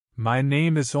My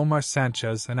name is Omar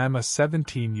Sanchez and I'm a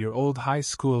 17-year-old high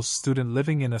school student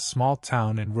living in a small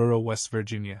town in rural West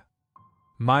Virginia.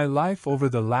 My life over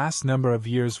the last number of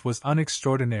years was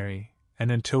unextraordinary,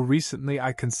 and until recently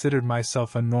I considered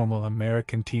myself a normal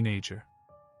American teenager.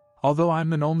 Although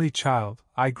I'm an only child,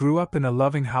 I grew up in a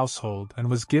loving household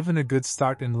and was given a good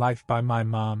start in life by my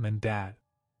mom and dad.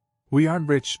 We aren't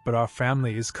rich, but our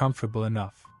family is comfortable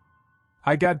enough.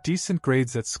 I got decent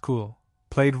grades at school,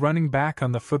 played running back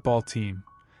on the football team,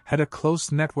 had a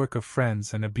close network of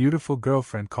friends and a beautiful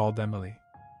girlfriend called Emily.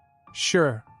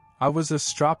 Sure, I was a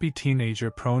stroppy teenager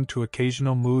prone to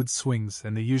occasional mood swings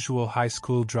and the usual high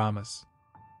school dramas.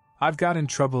 I've got in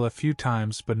trouble a few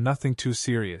times, but nothing too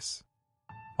serious.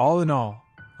 All in all,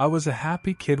 I was a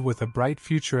happy kid with a bright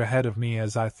future ahead of me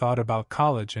as I thought about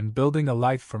college and building a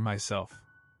life for myself.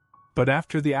 But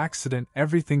after the accident,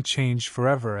 everything changed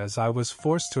forever as I was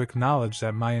forced to acknowledge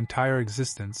that my entire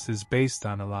existence is based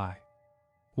on a lie.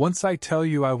 Once I tell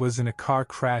you I was in a car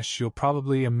crash, you'll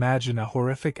probably imagine a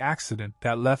horrific accident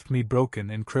that left me broken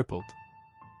and crippled.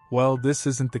 Well, this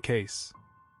isn't the case.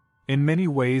 In many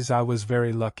ways, I was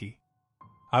very lucky.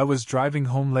 I was driving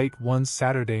home late one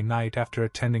Saturday night after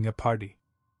attending a party.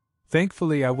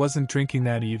 Thankfully, I wasn't drinking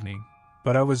that evening,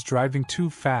 but I was driving too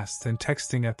fast and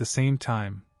texting at the same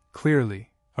time, clearly,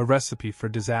 a recipe for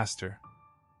disaster.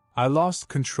 I lost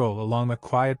control along a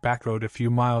quiet back road a few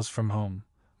miles from home,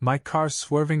 my car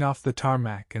swerving off the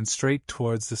tarmac and straight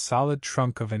towards the solid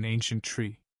trunk of an ancient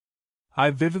tree.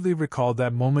 I vividly recalled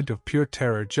that moment of pure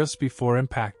terror just before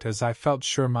impact as I felt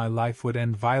sure my life would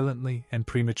end violently and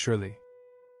prematurely.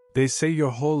 They say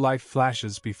your whole life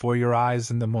flashes before your eyes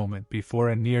in the moment before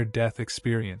a near-death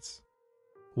experience.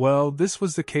 Well, this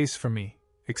was the case for me,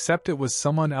 except it was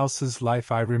someone else's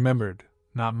life I remembered,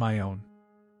 not my own.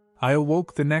 I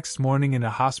awoke the next morning in a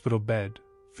hospital bed,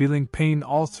 feeling pain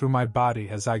all through my body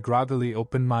as I groggily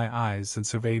opened my eyes and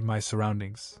surveyed my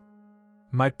surroundings.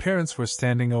 My parents were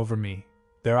standing over me,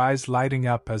 their eyes lighting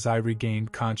up as I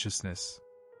regained consciousness.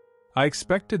 I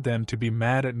expected them to be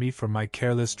mad at me for my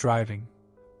careless driving,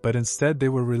 but instead they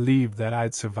were relieved that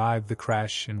I'd survived the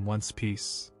crash in one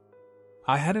piece.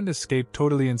 I hadn't escaped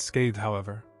totally unscathed,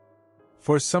 however.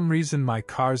 For some reason my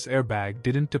car's airbag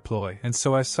didn't deploy, and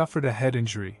so I suffered a head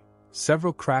injury,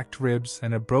 several cracked ribs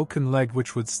and a broken leg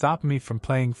which would stop me from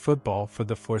playing football for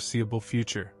the foreseeable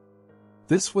future.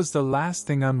 This was the last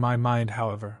thing on my mind,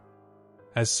 however.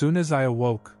 As soon as I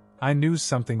awoke, I knew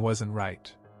something wasn't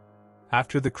right.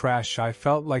 After the crash, I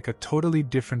felt like a totally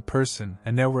different person,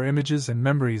 and there were images and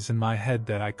memories in my head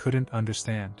that I couldn't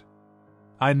understand.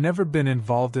 I'd never been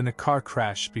involved in a car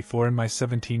crash before in my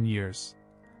 17 years,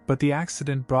 but the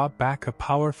accident brought back a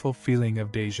powerful feeling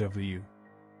of déjà vu.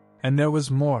 And there was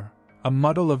more, a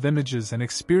muddle of images and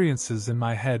experiences in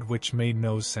my head which made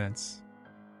no sense.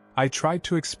 I tried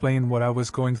to explain what I was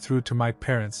going through to my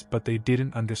parents, but they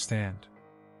didn't understand.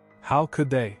 How could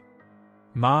they?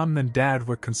 Mom and Dad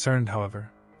were concerned, however,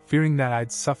 fearing that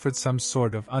I'd suffered some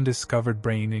sort of undiscovered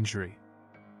brain injury.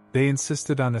 They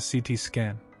insisted on a CT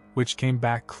scan, which came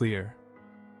back clear.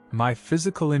 My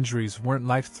physical injuries weren't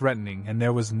life-threatening and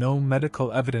there was no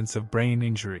medical evidence of brain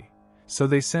injury, so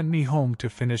they sent me home to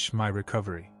finish my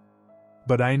recovery.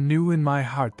 But I knew in my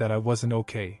heart that I wasn't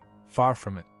okay, far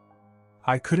from it.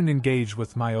 I couldn't engage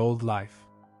with my old life.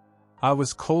 I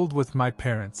was cold with my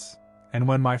parents, and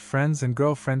when my friends and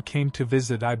girlfriend came to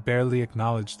visit I barely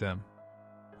acknowledged them.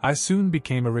 I soon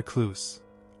became a recluse,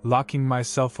 locking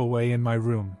myself away in my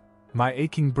room, my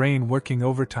aching brain working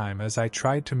overtime as I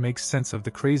tried to make sense of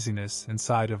the craziness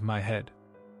inside of my head.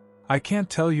 I can't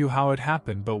tell you how it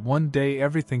happened, but one day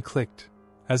everything clicked,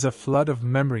 as a flood of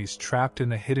memories trapped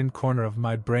in a hidden corner of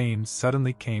my brain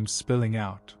suddenly came spilling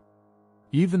out.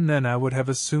 Even then I would have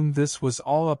assumed this was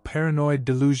all a paranoid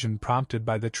delusion prompted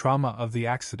by the trauma of the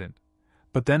accident.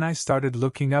 But then I started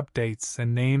looking up dates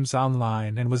and names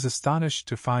online and was astonished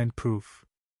to find proof.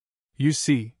 You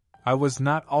see, I was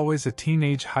not always a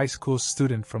teenage high school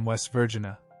student from West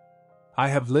Virginia. I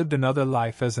have lived another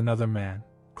life as another man,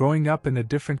 growing up in a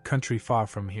different country far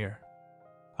from here.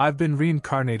 I've been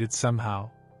reincarnated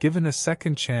somehow, given a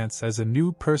second chance as a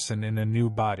new person in a new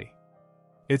body.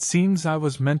 It seems I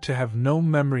was meant to have no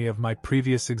memory of my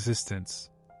previous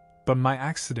existence. But my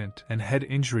accident and head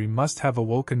injury must have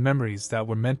awoken memories that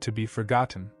were meant to be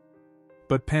forgotten.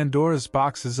 But Pandora's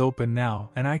box is open now,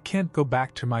 and I can't go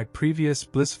back to my previous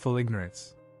blissful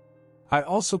ignorance. I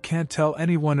also can't tell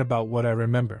anyone about what I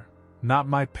remember, not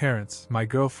my parents, my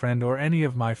girlfriend, or any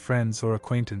of my friends or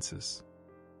acquaintances.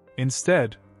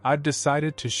 Instead, I've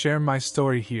decided to share my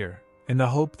story here, in the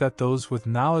hope that those with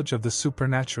knowledge of the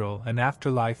supernatural and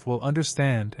afterlife will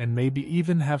understand and maybe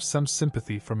even have some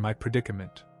sympathy for my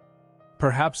predicament.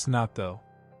 Perhaps not, though.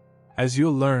 As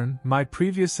you'll learn, my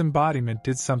previous embodiment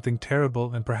did something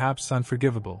terrible and perhaps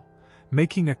unforgivable,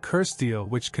 making a curse deal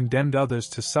which condemned others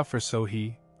to suffer so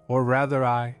he, or rather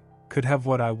I, could have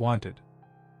what I wanted.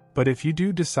 But if you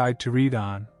do decide to read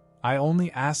on, I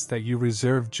only ask that you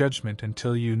reserve judgment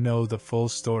until you know the full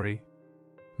story.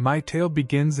 My tale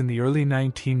begins in the early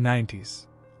 1990s,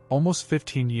 almost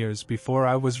 15 years before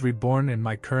I was reborn in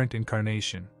my current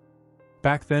incarnation.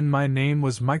 Back then my name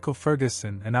was Michael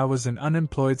Ferguson and I was an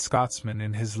unemployed Scotsman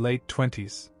in his late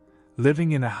 20s,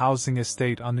 living in a housing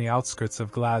estate on the outskirts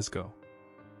of Glasgow.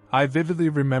 I vividly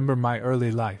remember my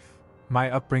early life, my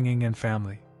upbringing and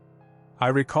family. I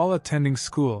recall attending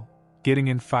school, getting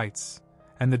in fights,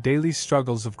 and the daily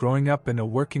struggles of growing up in a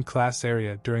working-class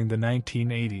area during the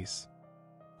 1980s.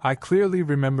 I clearly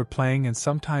remember playing and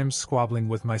sometimes squabbling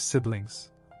with my siblings,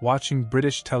 watching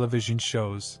British television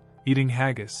shows, eating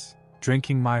haggis,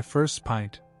 drinking my first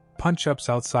pint, punch-ups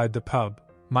outside the pub,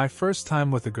 my first time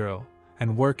with a girl,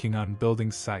 and working on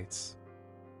building sites.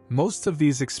 Most of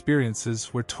these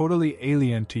experiences were totally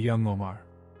alien to young Omar.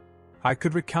 I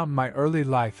could recount my early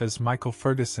life as Michael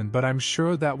Ferguson, but I'm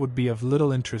sure that would be of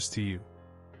little interest to you.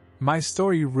 My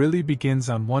story really begins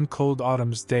on one cold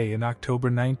autumn's day in October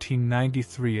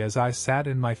 1993 as I sat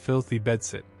in my filthy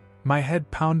bedsit, my head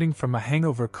pounding from a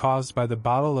hangover caused by the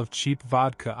bottle of cheap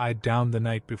vodka I'd downed the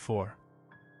night before.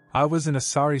 I was in a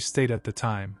sorry state at the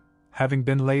time, having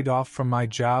been laid off from my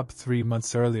job 3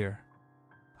 months earlier.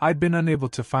 I'd been unable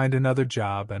to find another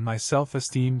job and my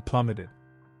self-esteem plummeted.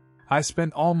 I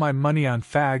spent all my money on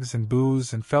fags and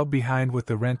booze and fell behind with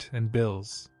the rent and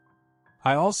bills.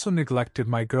 I also neglected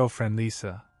my girlfriend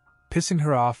Lisa, pissing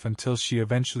her off until she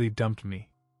eventually dumped me.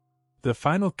 The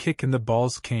final kick in the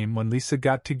balls came when Lisa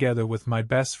got together with my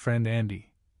best friend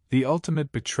Andy, the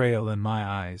ultimate betrayal in my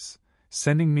eyes,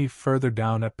 sending me further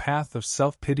down a path of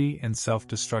self-pity and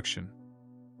self-destruction.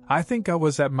 I think I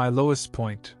was at my lowest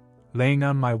point, laying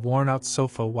on my worn-out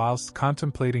sofa whilst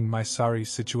contemplating my sorry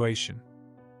situation.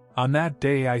 On that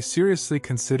day I seriously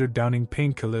considered downing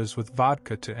painkillers with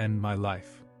vodka to end my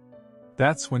life.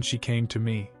 That's when she came to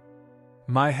me.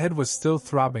 My head was still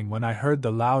throbbing when I heard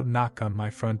the loud knock on my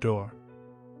front door.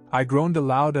 I groaned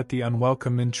aloud at the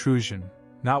unwelcome intrusion,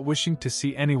 not wishing to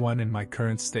see anyone in my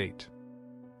current state.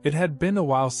 It had been a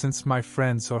while since my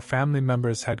friends or family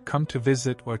members had come to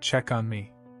visit or check on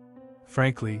me.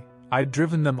 Frankly, I'd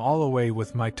driven them all away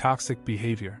with my toxic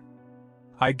behavior.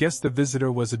 I guess the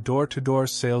visitor was a door-to-door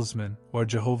salesman or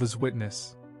Jehovah's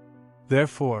Witness.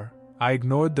 Therefore, I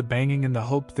ignored the banging in the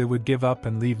hope they would give up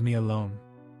and leave me alone.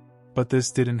 But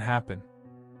this didn't happen.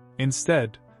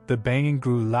 Instead, the banging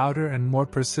grew louder and more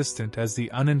persistent as the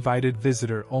uninvited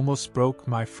visitor almost broke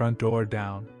my front door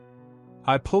down.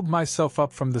 I pulled myself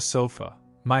up from the sofa,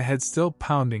 my head still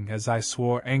pounding as I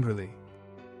swore angrily.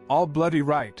 "All bloody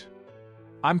right.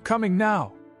 I'm coming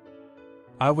now!"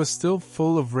 I was still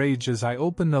full of rage as I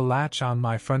opened the latch on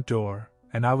my front door,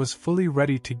 and I was fully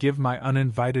ready to give my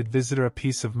uninvited visitor a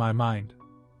piece of my mind.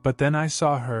 But then I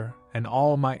saw her, and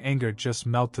all my anger just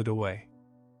melted away.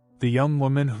 The young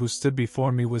woman who stood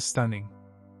before me was stunning.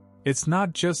 It's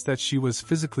not just that she was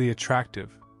physically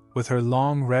attractive, with her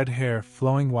long red hair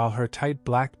flowing while her tight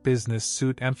black business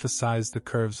suit emphasized the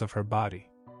curves of her body.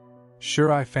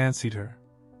 Sure, I fancied her,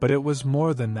 but it was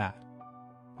more than that.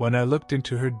 When I looked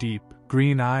into her deep,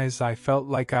 green eyes I felt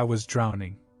like I was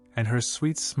drowning, and her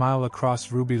sweet smile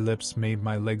across ruby lips made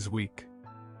my legs weak.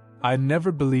 I'd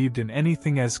never believed in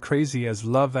anything as crazy as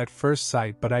love at first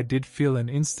sight, but I did feel an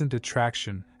instant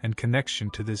attraction and connection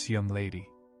to this young lady.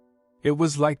 It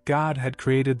was like God had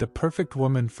created the perfect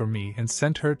woman for me and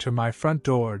sent her to my front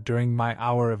door during my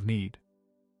hour of need.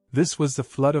 This was the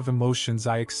flood of emotions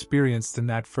I experienced in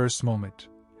that first moment,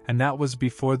 and that was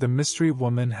before the mystery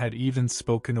woman had even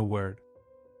spoken a word.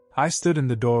 I stood in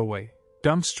the doorway,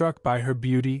 dumbstruck by her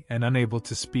beauty and unable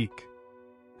to speak.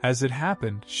 As it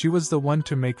happened, she was the one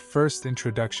to make first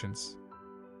introductions.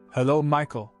 "Hello,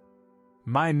 Michael.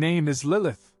 My name is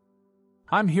Lilith.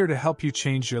 I'm here to help you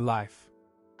change your life."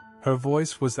 Her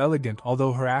voice was elegant,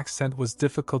 although her accent was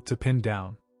difficult to pin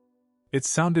down. It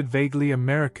sounded vaguely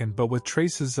American but with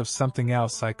traces of something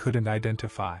else I couldn't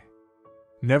identify.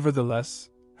 Nevertheless,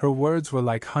 her words were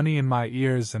like honey in my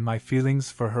ears and my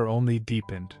feelings for her only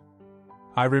deepened.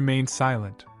 I remained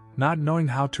silent, not knowing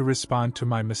how to respond to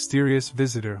my mysterious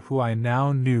visitor who I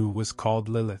now knew was called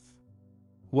Lilith.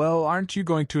 "Well, aren't you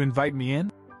going to invite me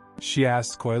in?" she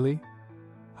asked coyly.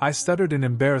 I stuttered in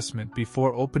embarrassment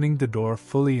before opening the door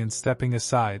fully and stepping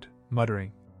aside,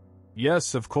 muttering,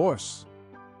 Yes, of course.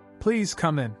 Please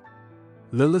come in.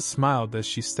 Lilith smiled as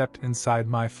she stepped inside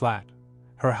my flat,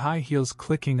 her high heels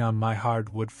clicking on my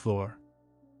hardwood floor.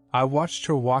 I watched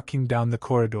her walking down the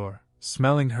corridor,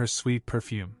 smelling her sweet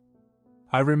perfume.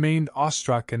 I remained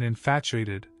awestruck and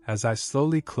infatuated as I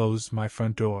slowly closed my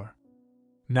front door.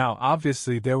 Now,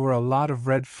 obviously, there were a lot of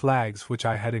red flags which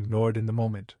I had ignored in the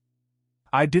moment.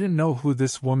 I didn't know who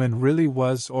this woman really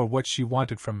was or what she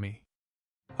wanted from me.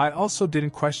 I also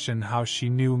didn't question how she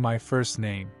knew my first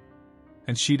name.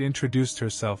 And she'd introduced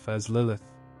herself as Lilith.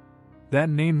 That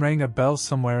name rang a bell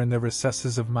somewhere in the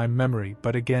recesses of my memory,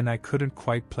 but again I couldn't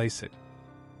quite place it.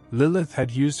 Lilith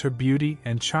had used her beauty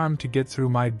and charm to get through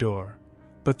my door,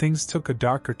 but things took a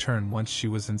darker turn once she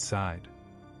was inside.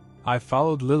 I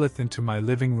followed Lilith into my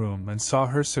living room and saw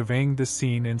her surveying the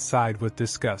scene inside with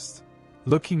disgust,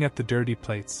 looking at the dirty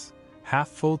plates,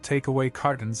 half-full takeaway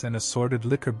cartons and assorted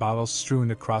liquor bottles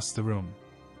strewn across the room.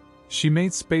 She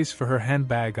made space for her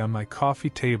handbag on my coffee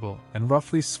table and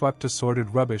roughly swept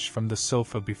assorted rubbish from the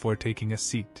sofa before taking a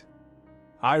seat.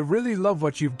 "I really love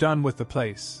what you've done with the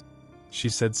place," she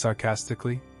said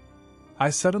sarcastically. I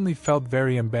suddenly felt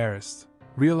very embarrassed,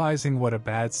 realizing what a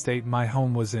bad state my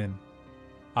home was in.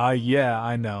 Yeah,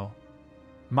 I know.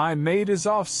 My maid is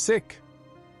off sick,"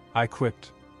 I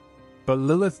quipped. But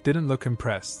Lilith didn't look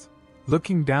impressed,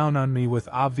 looking down on me with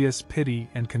obvious pity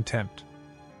and contempt.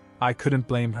 I couldn't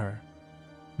blame her.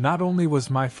 Not only was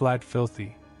my flat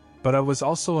filthy, but I was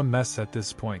also a mess at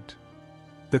this point.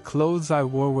 The clothes I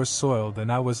wore were soiled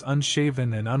and I was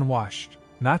unshaven and unwashed,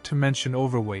 not to mention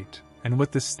overweight, and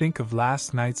with the stink of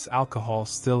last night's alcohol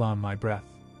still on my breath.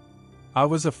 I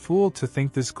was a fool to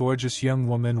think this gorgeous young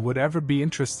woman would ever be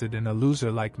interested in a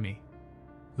loser like me.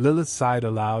 Lilith sighed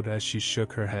aloud as she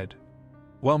shook her head.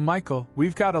 "Well, Michael,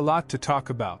 we've got a lot to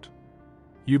talk about.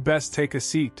 You best take a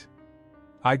seat."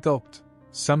 I gulped,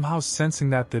 somehow sensing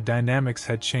that the dynamics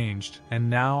had changed, and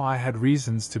now I had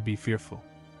reasons to be fearful.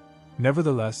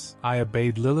 Nevertheless, I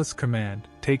obeyed Lilith's command,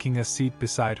 taking a seat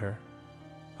beside her.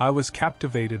 I was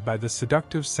captivated by the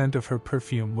seductive scent of her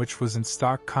perfume, which was in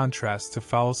stark contrast to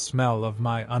foul smell of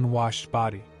my unwashed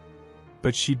body.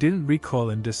 But she didn't recoil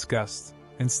in disgust,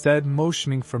 instead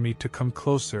motioning for me to come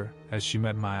closer as she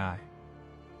met my eye.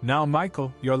 "Now,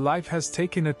 Michael, your life has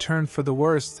taken a turn for the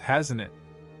worst, hasn't it?"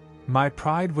 My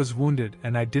pride was wounded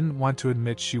and I didn't want to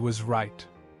admit she was right.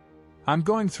 "I'm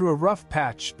going through a rough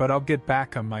patch, but I'll get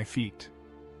back on my feet,"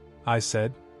 I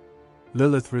said.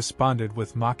 Lilith responded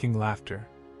with mocking laughter.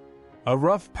 "A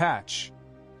rough patch?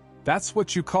 That's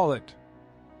what you call it?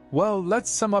 Well,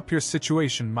 let's sum up your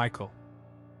situation, Michael.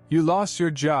 You lost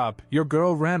your job, your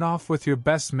girl ran off with your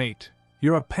best mate,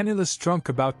 you're a penniless drunk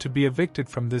about to be evicted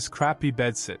from this crappy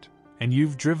bedsit, and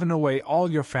you've driven away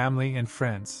all your family and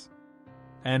friends.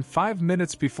 And 5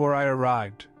 minutes before I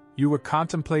arrived, you were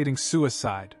contemplating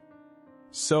suicide.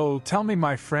 So, tell me,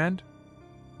 my friend,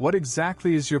 what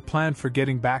exactly is your plan for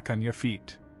getting back on your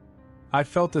feet?" I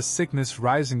felt a sickness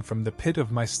rising from the pit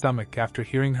of my stomach after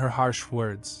hearing her harsh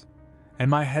words,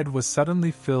 and my head was suddenly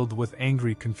filled with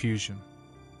angry confusion.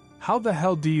 "How the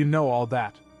hell do you know all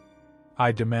that?"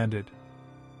 I demanded.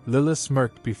 Lilith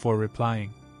smirked before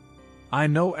replying. "I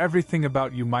know everything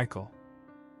about you, Michael.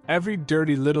 Every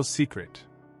dirty little secret.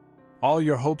 All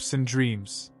your hopes and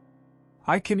dreams.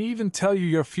 I can even tell you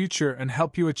your future and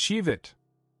help you achieve it."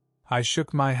 I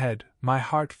shook my head, my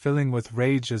heart filling with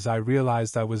rage as I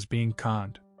realized I was being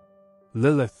conned.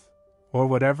 Lilith, or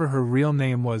whatever her real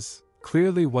name was,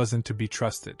 clearly wasn't to be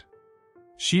trusted.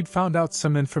 She'd found out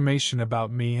some information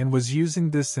about me and was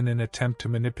using this in an attempt to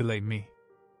manipulate me.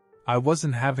 I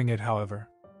wasn't having it, however.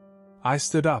 I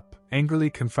stood up, angrily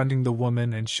confronting the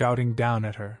woman and shouting down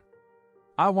at her.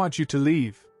 "I want you to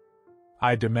leave,"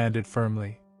 I demanded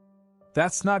firmly.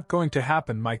 "That's not going to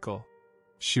happen, Michael,"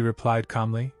 she replied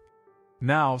calmly.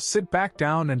 "Now sit back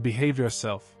down and behave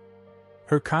yourself."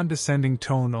 Her condescending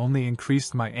tone only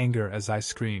increased my anger as I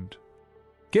screamed.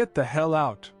 "Get the hell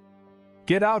out!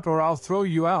 Get out or I'll throw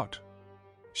you out!"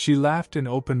 She laughed in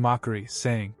open mockery,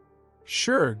 saying,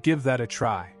 "Sure, give that a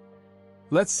try.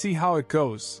 Let's see how it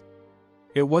goes."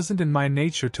 It wasn't in my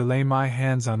nature to lay my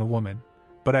hands on a woman,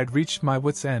 but I'd reached my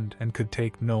wit's end and could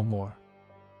take no more.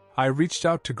 I reached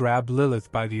out to grab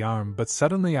Lilith by the arm, but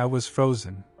suddenly I was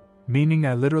frozen, meaning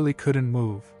I literally couldn't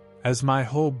move, as my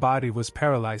whole body was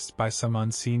paralyzed by some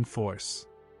unseen force.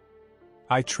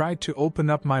 I tried to open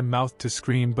up my mouth to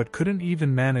scream but couldn't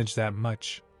even manage that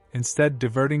much, instead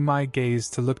diverting my gaze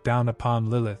to look down upon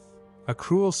Lilith, a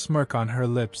cruel smirk on her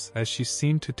lips as she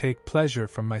seemed to take pleasure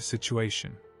from my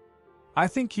situation. "I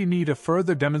think you need a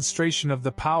further demonstration of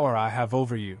the power I have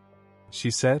over you,"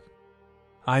 she said.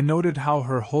 I noted how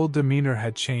her whole demeanor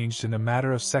had changed in a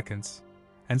matter of seconds,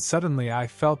 and suddenly I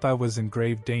felt I was in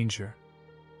grave danger.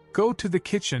 "Go to the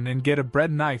kitchen and get a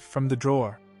bread knife from the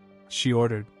drawer," she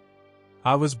ordered.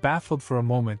 I was baffled for a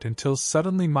moment until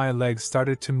suddenly my legs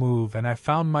started to move and I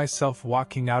found myself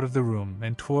walking out of the room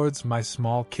and towards my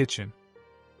small kitchen.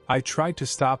 I tried to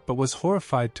stop but was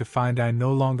horrified to find I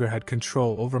no longer had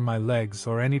control over my legs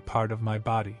or any part of my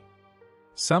body.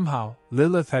 Somehow,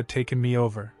 Lilith had taken me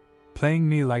over, playing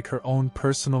me like her own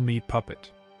personal meat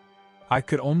puppet. I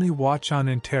could only watch on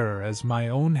in terror as my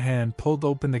own hand pulled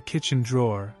open the kitchen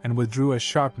drawer and withdrew a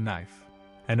sharp knife,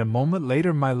 and a moment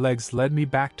later my legs led me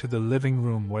back to the living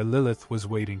room where Lilith was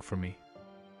waiting for me.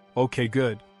 "Okay,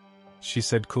 good," she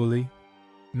said coolly.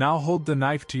 "Now hold the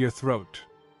knife to your throat."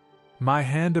 My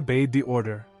hand obeyed the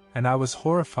order, and I was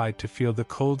horrified to feel the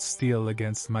cold steel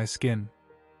against my skin.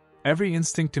 Every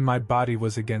instinct in my body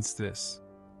was against this,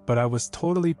 but I was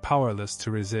totally powerless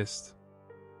to resist.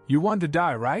 "You want to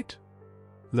die, right?"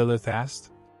 Lilith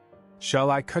asked. "Shall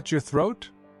I cut your throat?"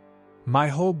 My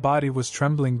whole body was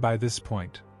trembling by this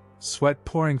point, sweat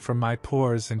pouring from my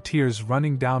pores and tears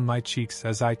running down my cheeks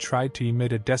as I tried to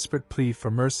emit a desperate plea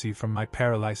for mercy from my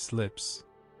paralyzed lips.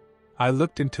 I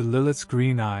looked into Lilith's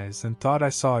green eyes and thought I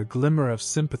saw a glimmer of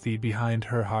sympathy behind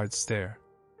her hard stare.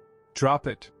 "Drop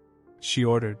it," she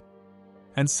ordered.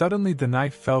 And suddenly the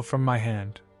knife fell from my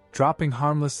hand, dropping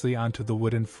harmlessly onto the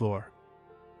wooden floor.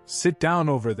 "Sit down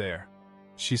over there,"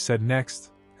 she said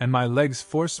next, and my legs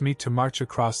forced me to march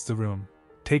across the room,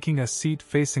 taking a seat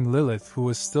facing Lilith, who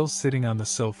was still sitting on the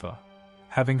sofa,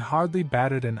 having hardly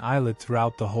batted an eyelid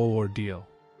throughout the whole ordeal.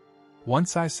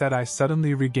 Once I sat, I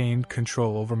suddenly regained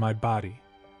control over my body,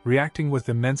 reacting with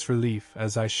immense relief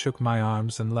as I shook my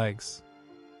arms and legs.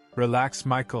 "Relax,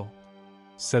 Michael,"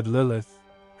 said Lilith,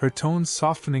 her tone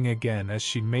softening again as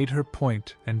she made her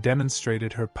point and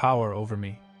demonstrated her power over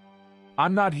me.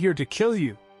 "I'm not here to kill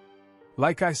you.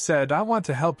 Like I said, I want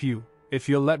to help you, if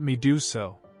you'll let me do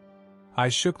so." I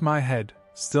shook my head,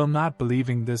 still not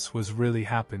believing this was really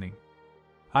happening.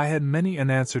 I had many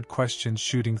unanswered questions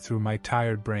shooting through my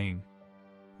tired brain.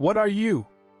 "What are you?"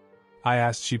 I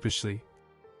asked sheepishly.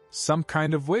 "Some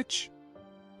kind of witch?"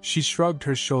 She shrugged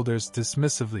her shoulders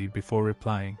dismissively before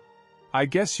replying. "I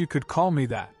guess you could call me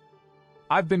that.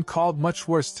 I've been called much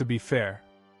worse, to be fair."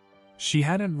 She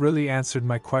hadn't really answered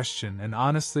my question, and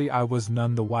honestly I was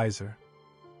none the wiser.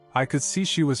 I could see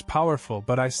she was powerful,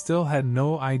 but I still had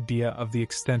no idea of the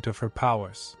extent of her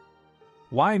powers.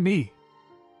 "Why me?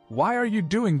 Why are you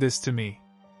doing this to me?"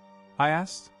 I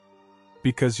asked.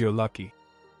 "Because you're lucky,"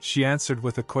 she answered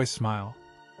with a coy smile.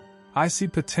 "I see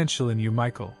potential in you,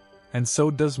 Michael, and so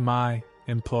does my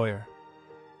employer.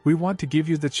 We want to give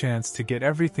you the chance to get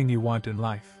everything you want in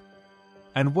life."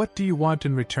 "And what do you want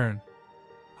in return?"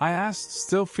 I asked,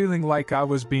 still feeling like I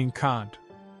was being conned.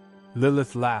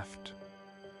 Lilith laughed.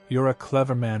 "You're a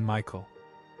clever man, Michael.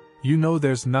 You know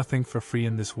there's nothing for free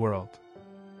in this world.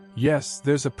 Yes,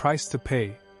 there's a price to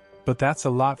pay, but that's a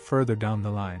lot further down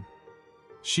the line."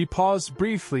 She paused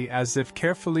briefly as if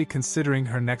carefully considering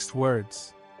her next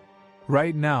words.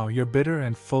 "Right now you're bitter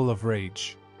and full of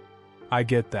rage. I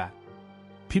get that.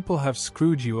 People have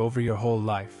screwed you over your whole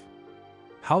life.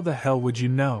 How the hell would you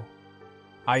know?"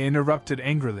 I interrupted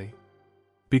angrily.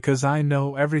 "Because I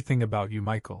know everything about you,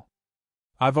 Michael.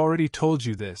 I've already told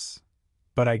you this,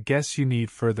 but I guess you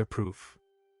need further proof."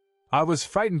 I was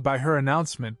frightened by her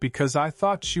announcement because I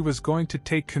thought she was going to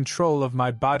take control of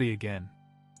my body again.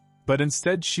 But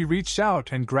instead she reached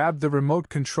out and grabbed the remote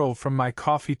control from my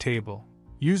coffee table,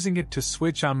 using it to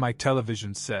switch on my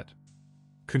television set.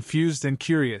 Confused and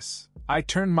curious, I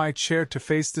turned my chair to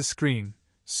face the screen,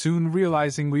 soon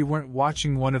realizing we weren't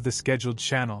watching one of the scheduled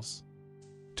channels.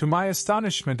 To my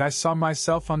astonishment, I saw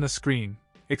myself on the screen,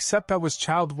 except I was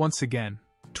child once again,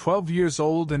 12 years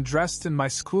old and dressed in my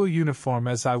school uniform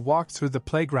as I walked through the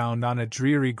playground on a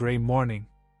dreary gray morning.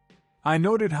 I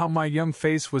noted how my young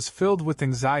face was filled with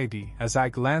anxiety as I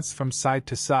glanced from side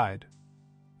to side.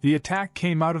 The attack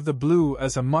came out of the blue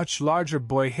as a much larger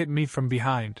boy hit me from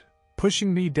behind,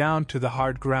 pushing me down to the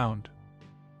hard ground.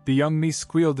 The young me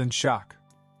squealed in shock.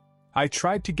 I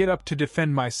tried to get up to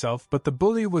defend myself, but the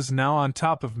bully was now on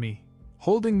top of me,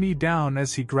 holding me down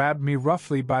as he grabbed me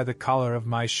roughly by the collar of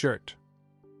my shirt.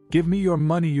 "Give me your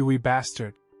money, you wee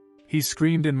bastard," he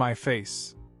screamed in my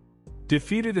face.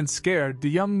 Defeated and scared, the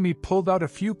young me pulled out a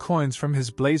few coins from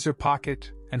his blazer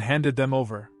pocket and handed them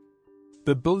over.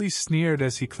 The bully sneered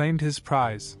as he claimed his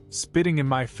prize, spitting in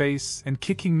my face and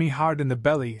kicking me hard in the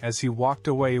belly as he walked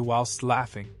away whilst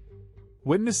laughing.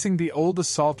 Witnessing the old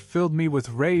assault filled me with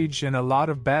rage, and a lot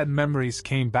of bad memories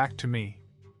came back to me.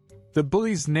 The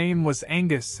bully's name was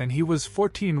Angus and he was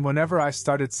 14 whenever I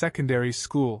started secondary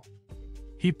school.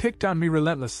 He picked on me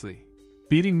relentlessly,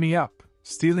 beating me up,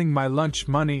 stealing my lunch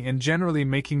money and generally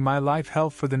making my life hell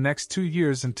for the next 2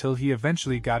 years until he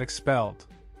eventually got expelled.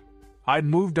 I'd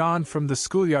moved on from the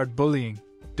schoolyard bullying,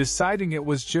 deciding it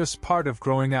was just part of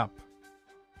growing up.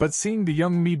 But seeing the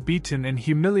young me beaten and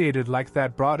humiliated like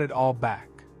that brought it all back.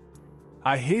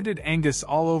 I hated Angus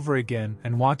all over again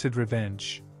and wanted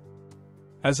revenge.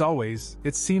 As always,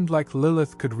 it seemed like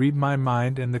Lilith could read my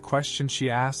mind and the question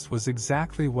she asked was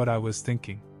exactly what I was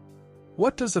thinking.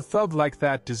 What does a thug like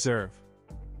that deserve?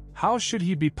 How should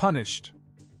he be punished?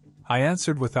 I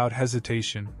answered without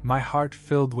hesitation, my heart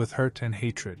filled with hurt and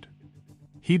hatred.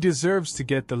 He deserves to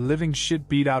get the living shit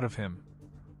beat out of him,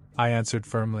 I answered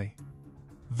firmly.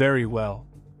 Very well,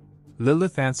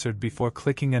 Lilith answered before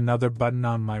clicking another button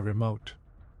on my remote.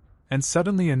 And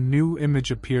suddenly a new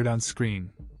image appeared on screen.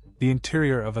 The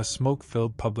interior of a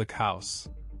smoke-filled public house.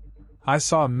 I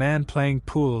saw a man playing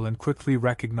pool and quickly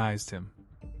recognized him.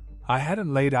 I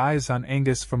hadn't laid eyes on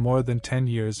Angus for more than 10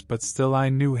 years, but still I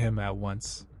knew him at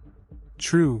once.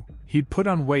 True, he'd put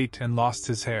on weight and lost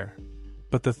his hair,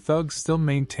 but the thug still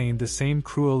maintained the same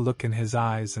cruel look in his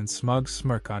eyes and smug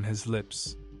smirk on his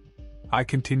lips. I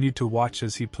continued to watch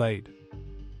as he played.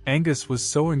 Angus was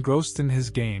so engrossed in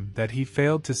his game that he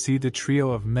failed to see the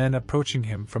trio of men approaching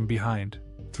him from behind.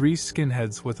 3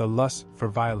 skinheads with a lust for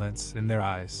violence in their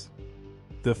eyes.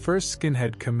 The first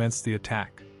skinhead commenced the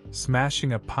attack,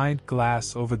 smashing a pint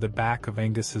glass over the back of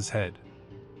Angus's head.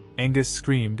 Angus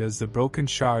screamed as the broken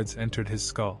shards entered his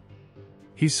skull.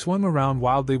 He swung around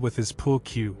wildly with his pool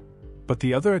cue, but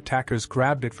the other attackers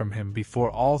grabbed it from him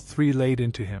before all 3 laid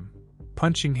into him,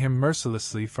 punching him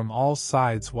mercilessly from all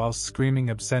sides while screaming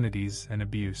obscenities and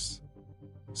abuse.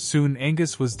 Soon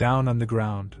Angus was down on the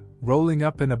ground, rolling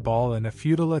up in a ball in a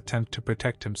futile attempt to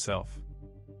protect himself.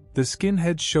 The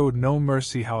skinhead showed no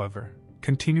mercy, however,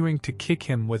 continuing to kick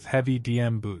him with heavy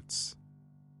DM boots.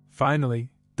 Finally,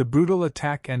 the brutal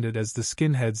attack ended as the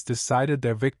skinheads decided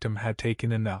their victim had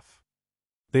taken enough.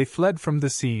 They fled from the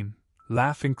scene,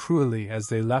 laughing cruelly as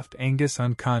they left Angus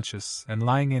unconscious and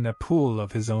lying in a pool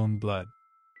of his own blood.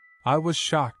 I was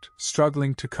shocked,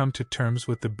 struggling to come to terms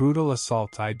with the brutal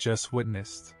assault I'd just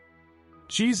witnessed.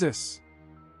 Jesus!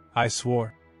 I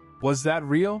swore. Was that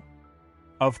real?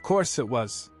 Of course it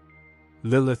was,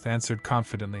 Lilith answered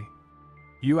confidently.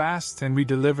 You asked and we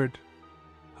delivered.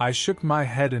 I shook my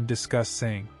head in disgust,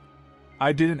 saying,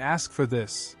 I didn't ask for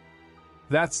this.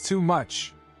 That's too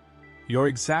much. Your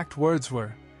exact words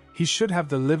were, he should have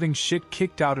the living shit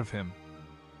kicked out of him.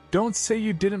 Don't say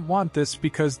you didn't want this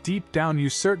because deep down you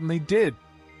certainly did.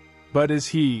 But is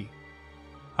he?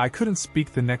 I couldn't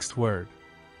speak the next word,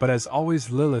 but as always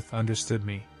Lilith understood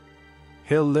me.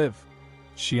 He'll live,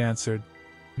 she answered.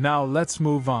 Now let's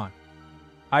move on.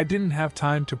 I didn't have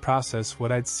time to process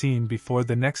what I'd seen before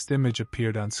the next image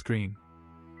appeared on screen.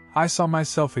 I saw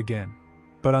myself again,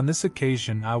 but on this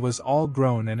occasion I was all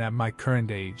grown and at my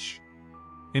current age.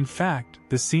 In fact,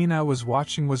 the scene I was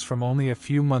watching was from only a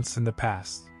few months in the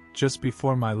past, just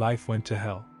before my life went to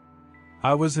hell.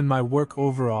 I was in my work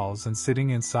overalls and sitting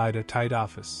inside a tight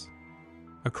office.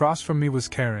 Across from me was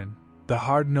Karen, the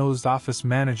hard-nosed office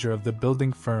manager of the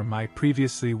building firm I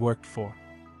previously worked for.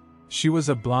 She was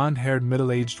a blonde-haired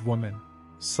middle-aged woman,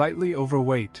 slightly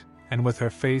overweight, and with her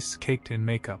face caked in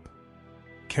makeup.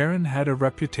 Karen had a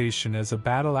reputation as a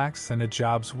battle axe and a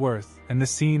job's worth, and the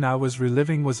scene I was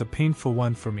reliving was a painful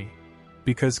one for me,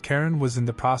 because Karen was in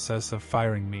the process of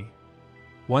firing me.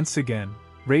 Once again,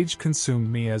 rage consumed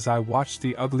me as I watched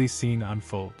the ugly scene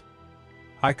unfold.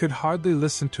 I could hardly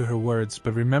listen to her words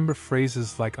but remember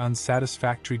phrases like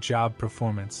unsatisfactory job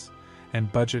performance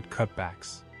and budget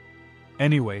cutbacks.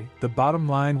 Anyway, the bottom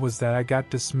line was that I got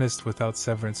dismissed without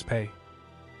severance pay.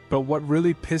 But what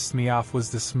really pissed me off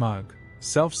was the smug,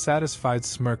 self-satisfied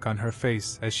smirk on her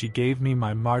face as she gave me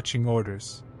my marching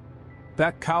orders.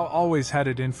 That cow always had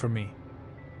it in for me,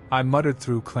 I muttered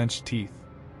through clenched teeth.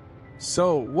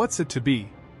 So, what's it to be?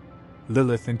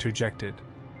 Lilith interjected.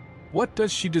 What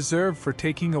does she deserve for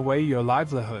taking away your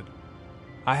livelihood?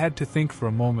 I had to think for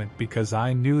a moment because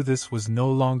I knew this was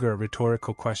no longer a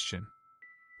rhetorical question.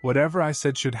 Whatever I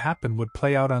said should happen would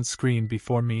play out on screen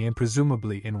before me and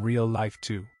presumably in real life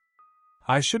too.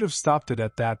 I should have stopped it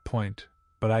at that point,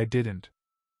 but I didn't.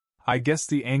 I guess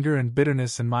the anger and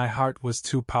bitterness in my heart was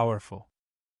too powerful.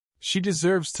 She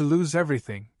deserves to lose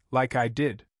everything, like I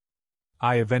did,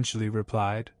 I eventually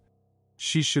replied.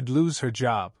 She should lose her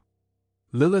job.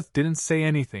 Lilith didn't say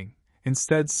anything,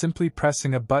 instead simply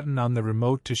pressing a button on the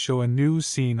remote to show a new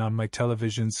scene on my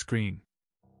television screen.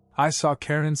 I saw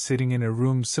Karen sitting in a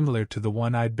room similar to the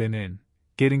one I'd been in,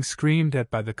 getting screamed at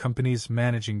by the company's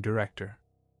managing director.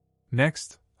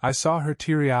 Next, I saw her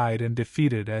teary-eyed and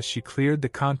defeated as she cleared the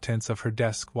contents of her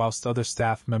desk whilst other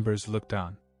staff members looked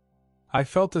on. I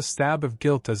felt a stab of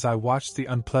guilt as I watched the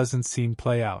unpleasant scene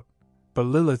play out, but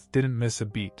Lilith didn't miss a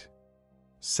beat.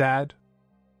 Sad?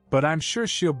 But I'm sure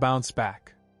she'll bounce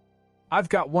back. I've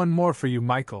got one more for you,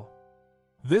 Michael.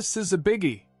 This is a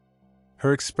biggie.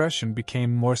 Her expression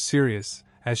became more serious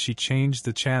as she changed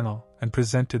the channel and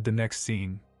presented the next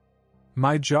scene.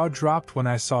 My jaw dropped when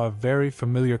I saw a very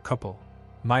familiar couple,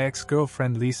 my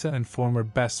ex-girlfriend Lisa and former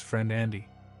best friend Andy.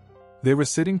 They were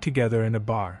sitting together in a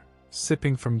bar,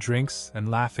 sipping from drinks and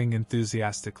laughing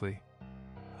enthusiastically.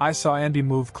 I saw Andy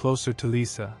move closer to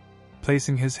Lisa,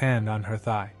 placing his hand on her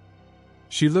thigh.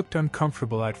 She looked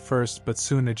uncomfortable at first but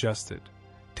soon adjusted,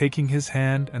 taking his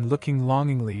hand and looking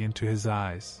longingly into his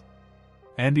eyes.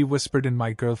 Andy whispered in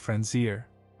my girlfriend's ear.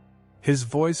 His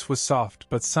voice was soft,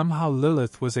 but somehow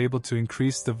Lilith was able to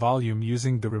increase the volume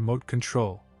using the remote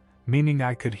control, meaning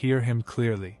I could hear him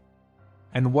clearly.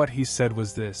 And what he said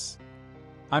was this: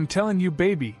 "I'm telling you,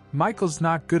 baby, Michael's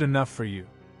not good enough for you.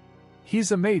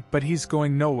 He's a mate, but he's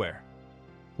going nowhere.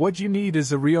 What you need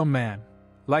is a real man,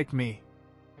 like me."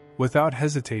 Without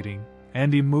hesitating,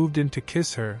 Andy moved in to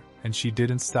kiss her, and she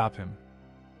didn't stop him.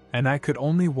 And I could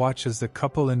only watch as the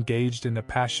couple engaged in a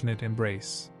passionate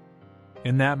embrace.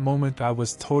 In that moment I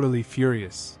was totally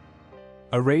furious.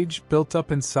 A rage built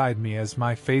up inside me as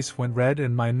my face went red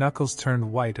and my knuckles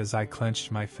turned white as I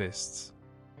clenched my fists.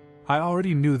 I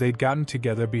already knew they'd gotten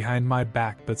together behind my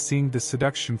back, but seeing the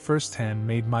seduction firsthand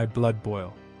made my blood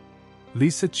boil.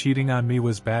 Lisa cheating on me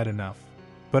was bad enough,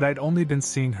 but I'd only been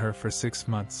seeing her for 6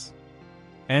 months.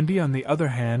 Andy, on the other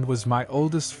hand, was my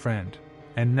oldest friend,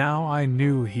 and now I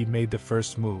knew he'd made the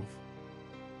first move.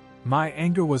 My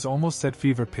anger was almost at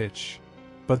fever pitch,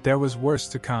 but there was worse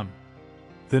to come.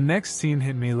 The next scene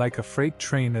hit me like a freight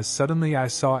train as suddenly I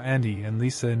saw Andy and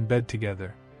Lisa in bed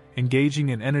together, engaging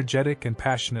in energetic and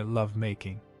passionate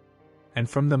love-making. And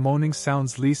from the moaning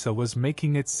sounds Lisa was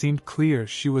making, it seemed clear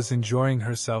she was enjoying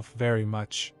herself very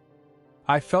much.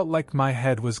 I felt like my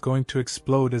head was going to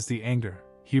explode as the anger,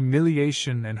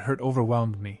 humiliation, and hurt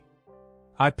overwhelmed me.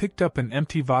 I picked up an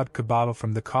empty vodka bottle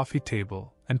from the coffee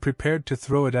table and prepared to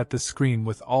throw it at the screen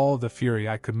with all the fury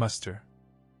I could muster.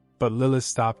 But Lilith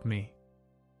stopped me.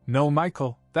 "No,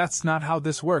 Michael, that's not how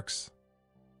this works."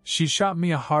 She shot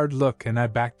me a hard look and I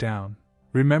backed down,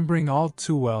 remembering all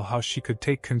too well how she could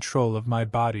take control of my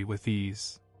body with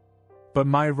ease. But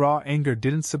my raw anger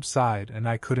didn't subside and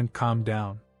I couldn't calm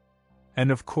down.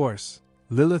 And of course,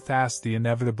 Lilith asked the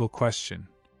inevitable question.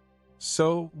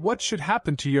 "So, what should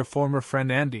happen to your former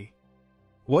friend Andy?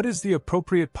 What is the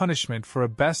appropriate punishment for a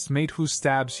best mate who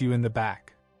stabs you in the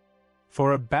back?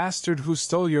 For a bastard who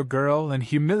stole your girl and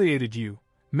humiliated you,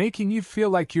 making you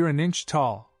feel like you're an inch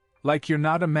tall, like you're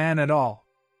not a man at all?"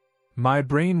 My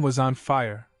brain was on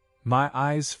fire, my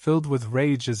eyes filled with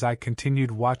rage as I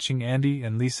continued watching Andy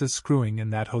and Lisa screwing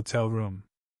in that hotel room.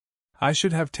 I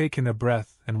should have taken a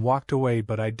breath and walked away,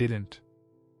 but I didn't.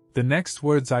 The next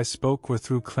words I spoke were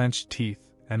through clenched teeth,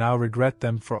 and I'll regret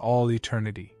them for all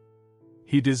eternity.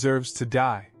 "He deserves to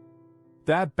die.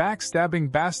 That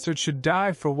backstabbing bastard should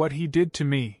die for what he did to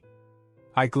me."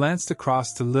 I glanced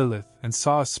across to Lilith and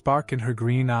saw a spark in her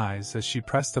green eyes as she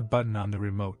pressed a button on the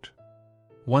remote.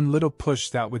 One little push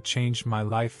that would change my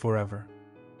life forever.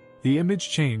 The image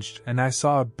changed and I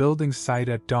saw a building site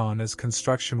at dawn as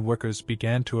construction workers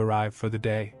began to arrive for the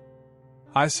day.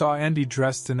 I saw Andy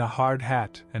dressed in a hard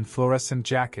hat and fluorescent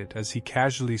jacket as he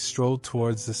casually strolled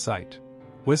towards the site,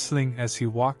 whistling as he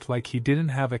walked like he didn't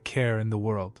have a care in the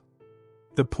world.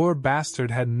 The poor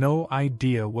bastard had no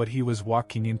idea what he was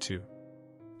walking into.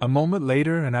 A moment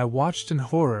later and I watched in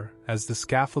horror as the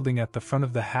scaffolding at the front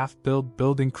of the half-built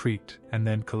building creaked and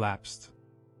then collapsed.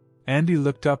 Andy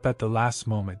looked up at the last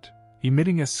moment,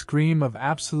 emitting a scream of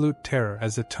absolute terror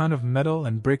as a ton of metal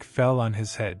and brick fell on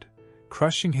his head,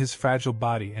 crushing his fragile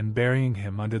body and burying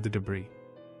him under the debris.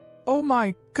 "Oh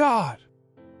my God!"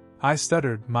 I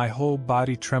stuttered, my whole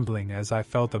body trembling as I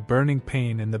felt a burning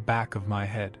pain in the back of my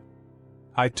head.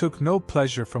 I took no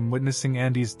pleasure from witnessing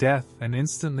Andy's death and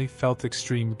instantly felt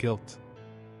extreme guilt.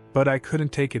 But I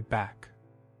couldn't take it back.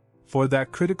 For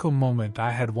that critical moment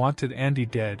I had wanted Andy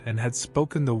dead and had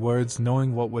spoken the words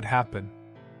knowing what would happen.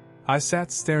 I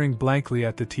sat staring blankly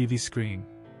at the TV screen,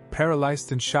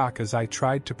 paralyzed in shock as I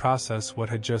tried to process what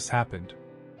had just happened.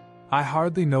 I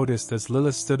hardly noticed as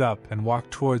Lilith stood up and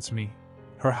walked towards me,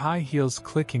 her high heels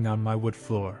clicking on my wood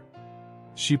floor.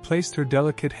 She placed her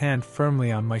delicate hand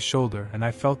firmly on my shoulder and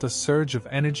I felt a surge of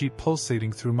energy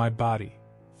pulsating through my body,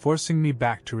 forcing me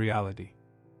back to reality.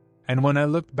 And when I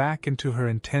looked back into her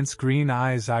intense green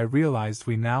eyes, I realized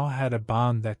we now had a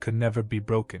bond that could never be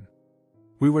broken.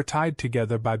 We were tied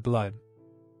together by blood.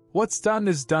 "What's done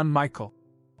is done, Michael,"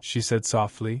 she said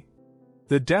softly.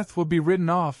 "The death will be written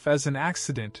off as an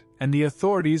accident, and the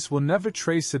authorities will never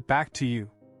trace it back to you.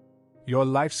 Your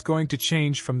life's going to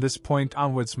change from this point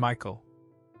onwards, Michael.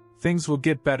 Things will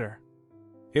get better.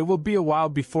 It will be a while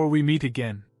before we meet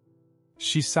again."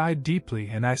 She sighed deeply,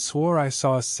 and I swore I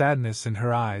saw a sadness in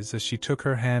her eyes as she took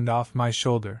her hand off my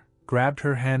shoulder, grabbed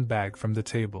her handbag from the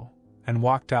table, and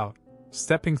walked out,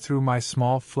 stepping through my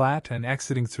small flat and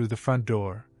exiting through the front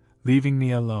door, leaving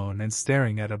me alone and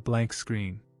staring at a blank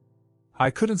screen. I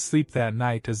couldn't sleep that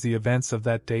night as the events of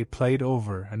that day played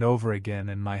over and over again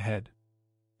in my head.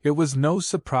 It was no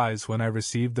surprise when I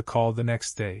received the call the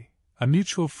next day, a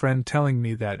mutual friend telling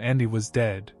me that Andy was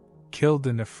dead, killed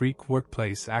in a freak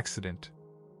workplace accident.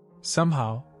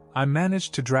 Somehow, I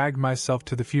managed to drag myself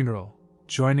to the funeral,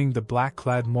 joining the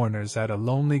black-clad mourners at a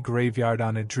lonely graveyard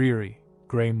on a dreary,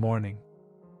 gray morning.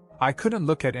 I couldn't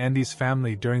look at Andy's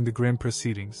family during the grim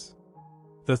proceedings.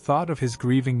 The thought of his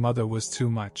grieving mother was too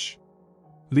much.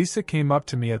 Lisa came up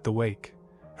to me at the wake,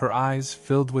 her eyes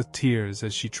filled with tears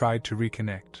as she tried to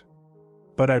reconnect.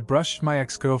 But I brushed my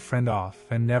ex-girlfriend off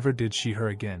and never did see her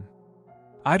again.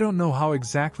 I don't know how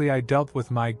exactly I dealt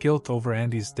with my guilt over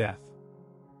Andy's death.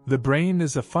 The brain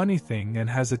is a funny thing and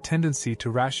has a tendency to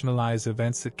rationalize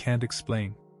events it can't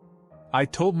explain. I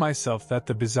told myself that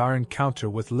the bizarre encounter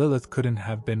with Lilith couldn't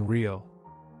have been real.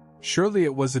 Surely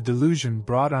it was a delusion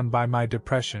brought on by my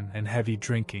depression and heavy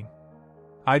drinking.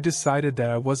 I decided that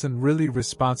I wasn't really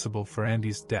responsible for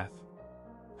Andy's death.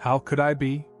 How could I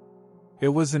be? It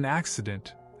was an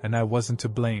accident, and I wasn't to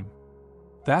blame.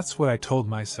 That's what I told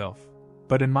myself,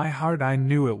 but in my heart I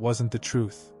knew it wasn't the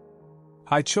truth.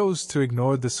 I chose to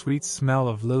ignore the sweet smell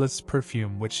of Lilith's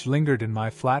perfume which lingered in my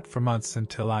flat for months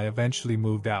until I eventually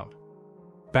moved out.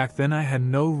 Back then I had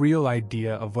no real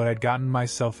idea of what I'd gotten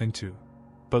myself into,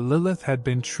 but Lilith had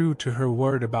been true to her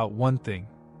word about one thing.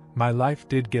 My life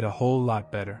did get a whole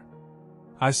lot better.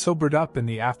 I sobered up in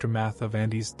the aftermath of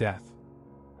Andy's death.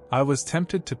 I was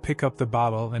tempted to pick up the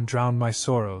bottle and drown my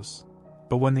sorrows,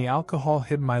 but when the alcohol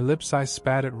hit my lips I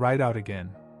spat it right out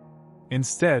again.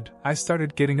 Instead, I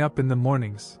started getting up in the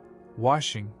mornings,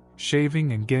 washing,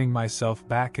 shaving and getting myself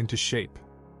back into shape.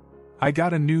 I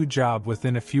got a new job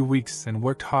within a few weeks and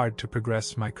worked hard to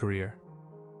progress my career.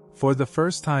 For the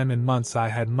first time in months I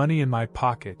had money in my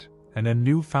pocket and a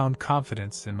newfound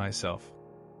confidence in myself.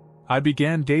 I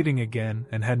began dating again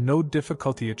and had no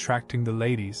difficulty attracting the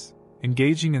ladies,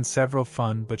 engaging in several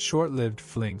fun but short-lived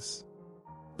flings.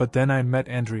 But then I met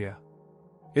Andrea.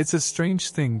 It's a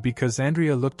strange thing because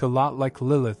Andrea looked a lot like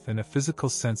Lilith in a physical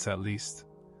sense at least,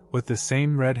 with the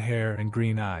same red hair and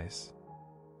green eyes.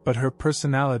 But her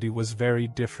personality was very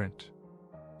different.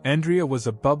 Andrea was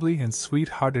a bubbly and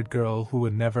sweet-hearted girl who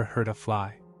would never hurt a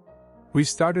fly. We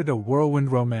started a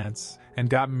whirlwind romance and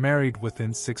got married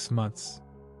within 6 months.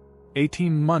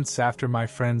 18 months after my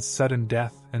friend's sudden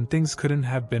death, and things couldn't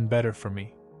have been better for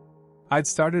me. I'd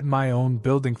started my own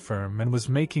building firm and was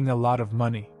making a lot of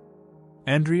money.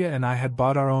 Andrea and I had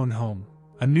bought our own home,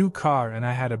 a new car, and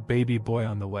I had a baby boy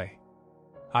on the way.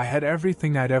 I had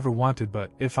everything I'd ever wanted,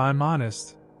 but if I'm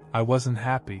honest, I wasn't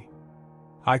happy.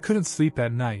 I couldn't sleep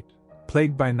at night,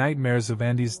 plagued by nightmares of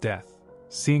Andy's death,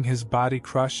 seeing his body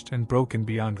crushed and broken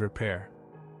beyond repair.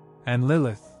 And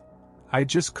Lilith, I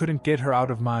just couldn't get her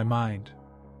out of my mind.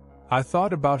 I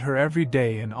thought about her every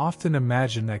day and often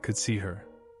imagined I could see her,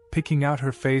 picking out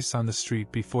her face on the street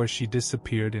before she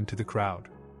disappeared into the crowd.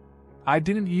 I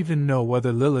didn't even know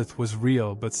whether Lilith was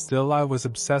real, but still I was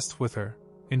obsessed with her,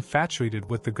 infatuated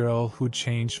with the girl who'd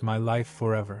changed my life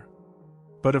forever.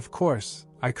 But of course,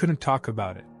 I couldn't talk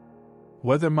about it.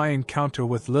 Whether my encounter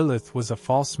with Lilith was a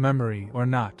false memory or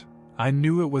not, I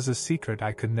knew it was a secret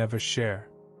I could never share.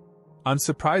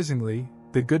 Unsurprisingly,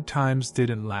 the good times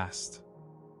didn't last.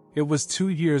 It was 2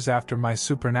 years after my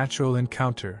supernatural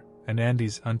encounter and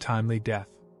Andy's untimely death.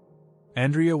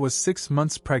 Andrea was 6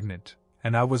 months pregnant,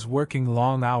 and I was working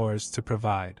long hours to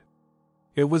provide.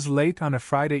 It was late on a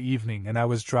Friday evening and I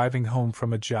was driving home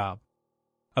from a job.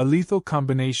 A lethal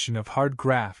combination of hard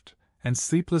graft and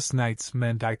sleepless nights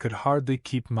meant I could hardly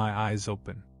keep my eyes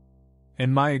open.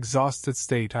 In my exhausted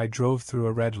state I drove through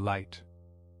a red light.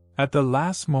 At the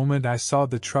last moment I saw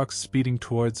the truck speeding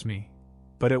towards me,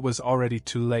 but it was already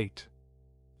too late.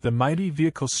 The mighty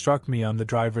vehicle struck me on the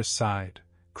driver's side,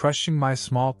 crushing my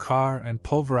small car and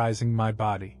pulverizing my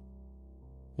body.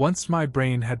 Once my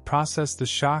brain had processed the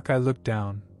shock, I looked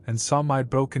down and saw my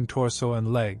broken torso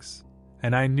and legs,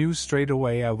 and I knew straight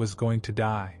away I was going to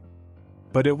die.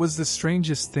 But it was the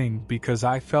strangest thing because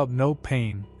I felt no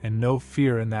pain and no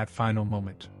fear in that final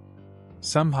moment.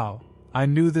 Somehow, I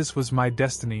knew this was my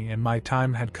destiny and my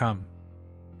time had come.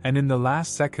 And in the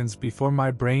last seconds before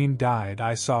my brain died,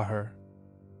 I saw her.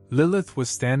 Lilith was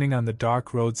standing on the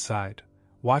dark roadside,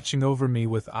 watching over me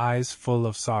with eyes full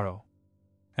of sorrow.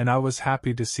 And I was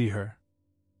happy to see her.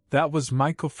 That was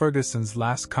Michael Ferguson's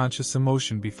last conscious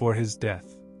emotion before his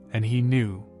death, and he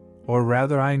knew, or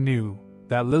rather I knew,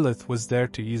 that Lilith was there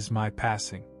to ease my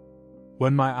passing.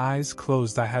 When my eyes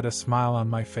closed, I had a smile on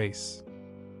my face.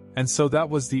 And so that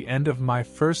was the end of my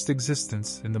first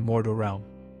existence in the mortal realm.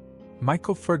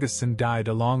 Michael Ferguson died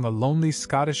along a lonely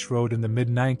Scottish road in the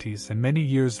mid-90s, and many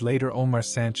years later Omar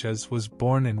Sanchez was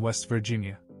born in West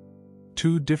Virginia.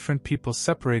 Two different people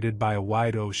separated by a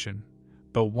wide ocean,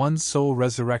 but one soul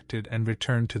resurrected and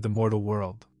returned to the mortal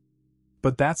world.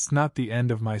 But that's not the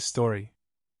end of my story.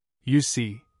 You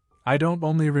see, I don't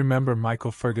only remember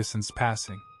Michael Ferguson's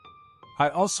passing. I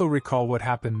also recall what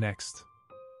happened next.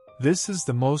 This is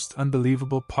the most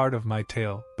unbelievable part of my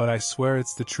tale, but I swear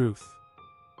it's the truth.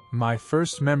 My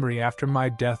first memory after my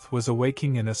death was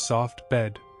awaking in a soft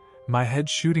bed, my head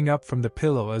shooting up from the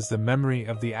pillow as the memory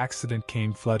of the accident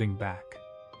came flooding back.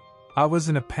 I was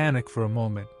in a panic for a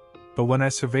moment, but when I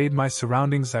surveyed my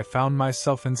surroundings I found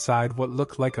myself inside what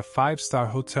looked like a 5-star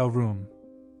hotel room,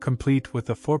 complete with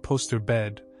a 4-poster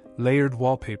bed, layered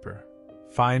wallpaper,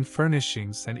 fine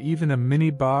furnishings, and even a mini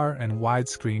bar and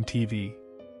widescreen TV.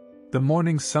 The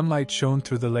morning sunlight shone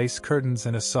through the lace curtains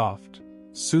and a soft,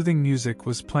 soothing music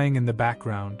was playing in the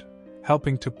background,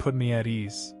 helping to put me at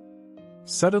ease.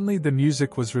 Suddenly the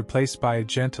music was replaced by a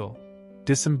gentle,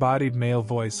 disembodied male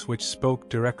voice which spoke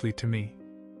directly to me.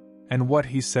 And what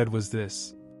he said was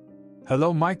this: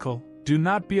 "Hello, Michael, do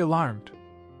not be alarmed.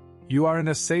 You are in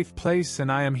a safe place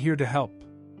and I am here to help.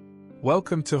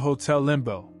 Welcome to Hotel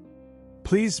Limbo.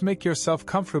 Please make yourself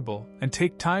comfortable and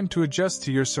take time to adjust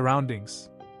to your surroundings.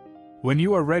 When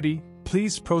you are ready,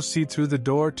 please proceed through the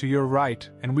door to your right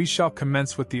and we shall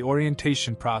commence with the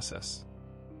orientation process."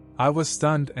 I was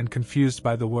stunned and confused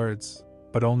by the words,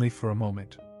 but only for a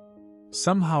moment.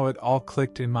 Somehow it all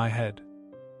clicked in my head.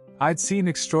 I'd seen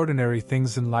extraordinary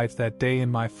things in life that day in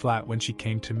my flat when she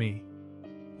came to me.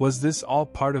 Was this all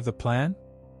part of the plan?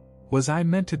 Was I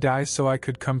meant to die so I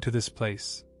could come to this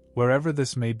place, wherever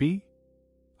this may be?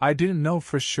 I didn't know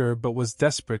for sure but was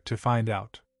desperate to find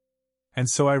out. And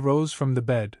so I rose from the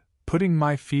bed, putting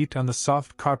my feet on the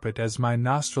soft carpet as my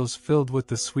nostrils filled with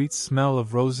the sweet smell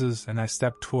of roses, and I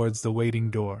stepped towards the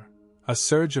waiting door, a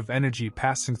surge of energy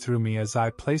passing through me as I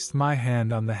placed my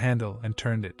hand on the handle and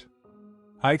turned it.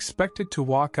 I expected to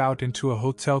walk out into a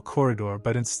hotel corridor,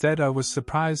 but instead I was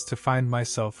surprised to find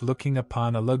myself looking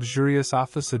upon a luxurious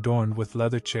office adorned with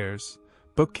leather chairs,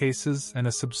 bookcases, and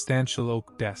a substantial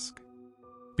oak desk.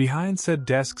 Behind said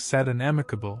desk sat an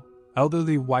amicable,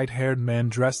 elderly white-haired man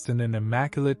dressed in an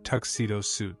immaculate tuxedo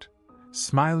suit,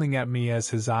 smiling at me as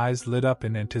his eyes lit up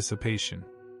in anticipation.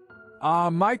 "Ah,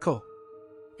 Michael!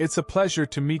 It's a pleasure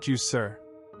to meet you, sir."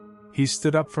 He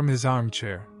stood up from his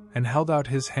armchair and held out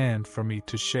his hand for me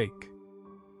to shake.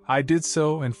 I did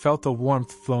so and felt a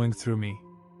warmth flowing through me.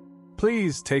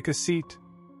 "Please take a seat."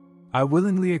 I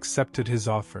willingly accepted his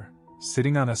offer,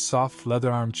 sitting on a soft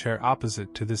leather armchair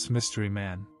opposite to this mystery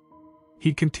man.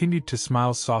 He continued to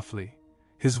smile softly,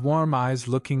 his warm eyes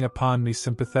looking upon me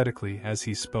sympathetically as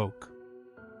he spoke.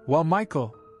 "Well,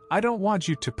 Michael, I don't want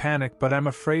you to panic, but I'm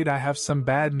afraid I have some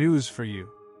bad news for you.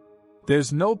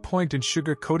 There's no point in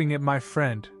sugarcoating it, my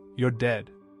friend, you're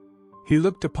dead." He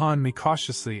looked upon me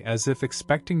cautiously as if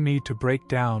expecting me to break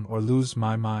down or lose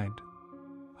my mind.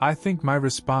 I think my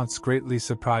response greatly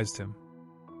surprised him.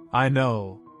 "I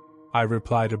know," I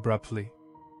replied abruptly.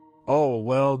 "Oh,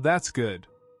 well, that's good.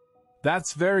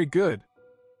 That's very good.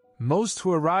 Most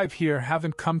who arrive here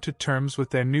haven't come to terms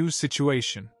with their new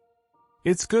situation.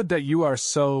 It's good that you are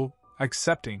so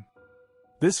accepting.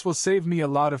 This will save me a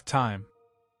lot of time."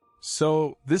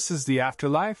 "So, this is the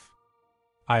afterlife?"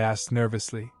 I asked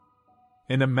nervously.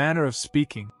 "In a manner of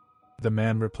speaking," the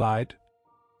man replied.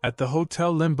 "At the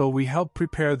Hotel Limbo we help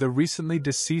prepare the recently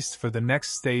deceased for the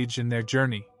next stage in their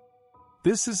journey.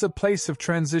 This is a place of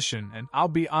transition, and I'll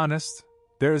be honest,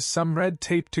 there is some red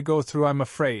tape to go through, I'm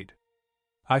afraid."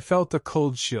 I felt a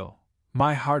cold chill,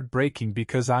 my heart breaking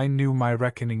because I knew my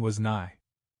reckoning was nigh.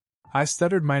 I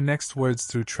stuttered my next words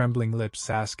through trembling lips,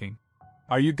 asking,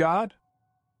 "Are you God?"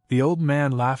 The old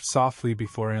man laughed softly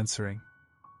before answering,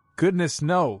 "Goodness,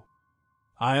 no.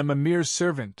 I am a mere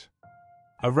servant.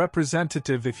 A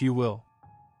representative, if you will.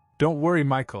 Don't worry,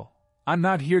 Michael. I'm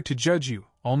not here to judge you,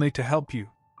 only to help you.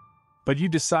 But you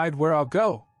decide where I'll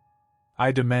go?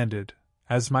 I demanded,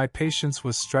 as my patience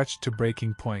was stretched to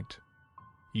breaking point.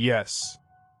 Yes,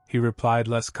 he replied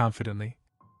less confidently.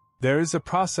 There is a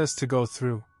process to go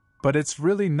through, but it's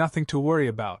really nothing to worry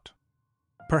about.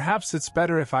 Perhaps it's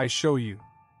better if I show you.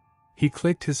 He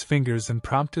clicked his fingers and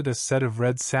prompted a set of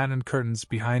red satin curtains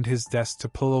behind his desk to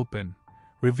pull open,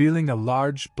 revealing a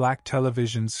large black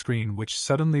television screen which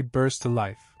suddenly burst to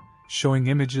life, showing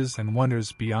images and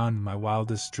wonders beyond my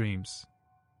wildest dreams.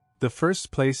 The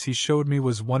first place he showed me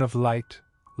was one of light,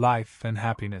 life, and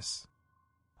happiness.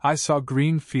 I saw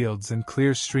green fields and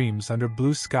clear streams under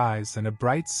blue skies and a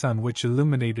bright sun which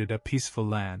illuminated a peaceful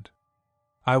land.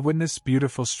 I witnessed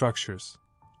beautiful structures,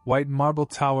 white marble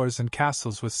towers and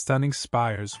castles with stunning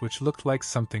spires which looked like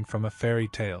something from a fairy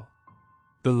tale.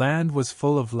 The land was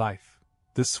full of life,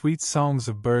 the sweet songs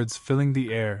of birds filling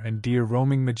the air and deer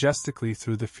roaming majestically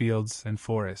through the fields and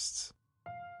forests.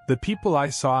 The people I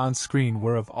saw on screen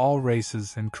were of all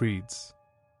races and creeds.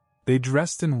 They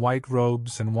dressed in white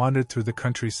robes and wandered through the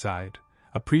countryside,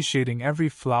 appreciating every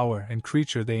flower and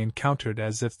creature they encountered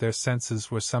as if their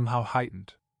senses were somehow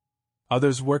heightened.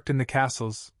 Others worked in the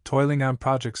castles, toiling on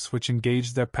projects which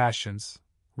engaged their passions,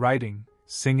 writing,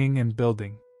 singing, and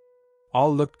building.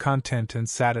 All looked content and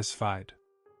satisfied.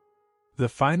 The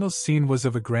final scene was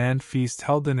of a grand feast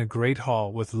held in a great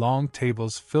hall with long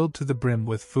tables filled to the brim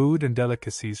with food and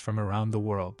delicacies from around the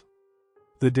world.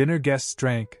 The dinner guests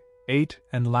drank, ate,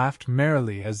 and laughed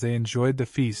merrily as they enjoyed the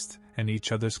feast and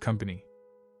each other's company.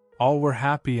 All were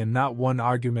happy and not one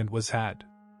argument was had.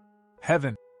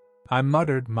 Heaven! I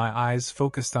muttered, my eyes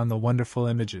focused on the wonderful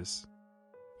images.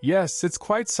 Yes, it's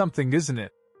quite something, isn't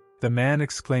it? The man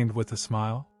exclaimed with a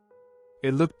smile.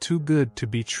 It looked too good to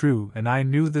be true, and I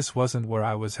knew this wasn't where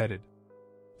I was headed.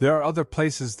 There are other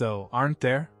places, though, aren't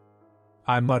there?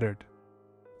 I muttered.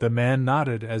 The man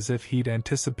nodded as if he'd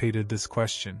anticipated this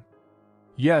question.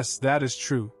 Yes, that is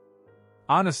true.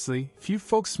 Honestly, few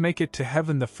folks make it to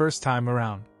heaven the first time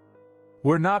around.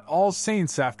 We're not all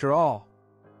saints after all.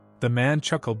 The man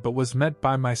chuckled but was met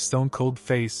by my stone-cold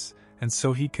face, and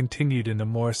so he continued in a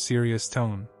more serious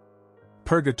tone.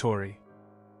 Purgatory.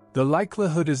 The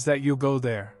likelihood is that you'll go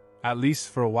there, at least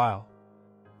for a while.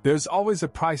 There's always a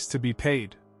price to be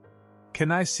paid.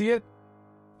 Can I see it?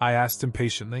 I asked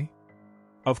impatiently.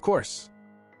 Of course.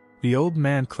 The old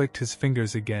man clicked his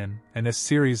fingers again, and a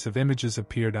series of images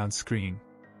appeared on screen.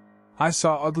 I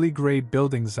saw ugly gray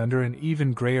buildings under an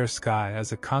even grayer sky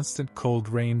as a constant cold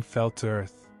rain fell to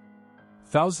earth.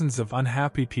 Thousands of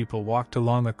unhappy people walked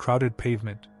along a crowded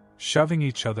pavement, shoving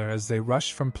each other as they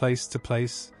rushed from place to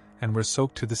place, and were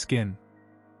soaked to the skin.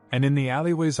 And in the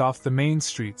alleyways off the main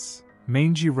streets,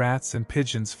 mangy rats and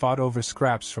pigeons fought over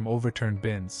scraps from overturned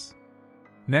bins.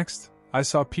 Next, I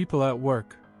saw people at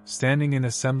work, standing in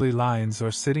assembly lines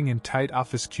or sitting in tight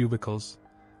office cubicles,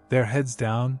 their heads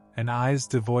down and eyes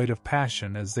devoid of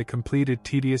passion as they completed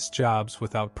tedious jobs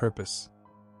without purpose.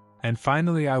 And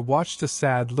finally I watched a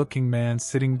sad-looking man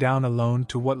sitting down alone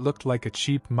to what looked like a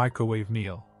cheap microwave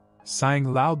meal,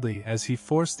 sighing loudly as he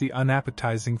forced the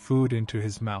unappetizing food into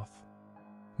his mouth.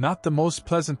 Not the most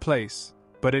pleasant place,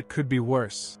 but it could be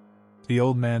worse, the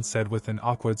old man said with an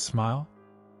awkward smile.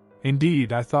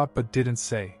 Indeed, I thought but didn't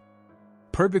say.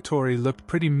 Purgatory looked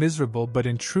pretty miserable, but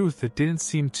in truth it didn't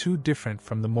seem too different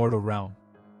from the mortal realm.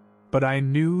 But I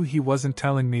knew he wasn't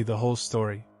telling me the whole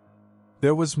story.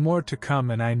 There was more to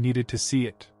come and I needed to see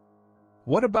it.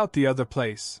 What about the other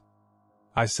place?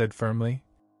 I said firmly.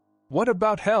 What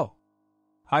about hell?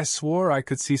 I swore I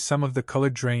could see some of the color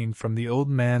drain from the old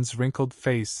man's wrinkled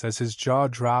face as his jaw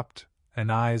dropped and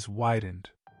eyes widened.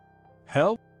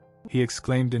 Hell? He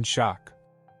exclaimed in shock.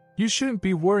 You shouldn't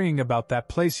be worrying about that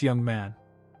place, young man.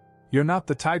 You're not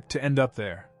the type to end up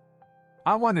there.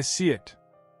 I want to see it,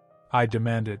 I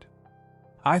demanded.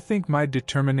 I think my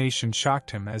determination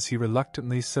shocked him as he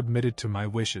reluctantly submitted to my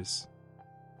wishes.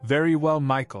 Very well,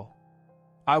 Michael.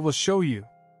 I will show you.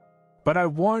 But I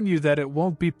warn you that it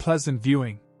won't be pleasant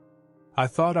viewing. I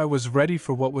thought I was ready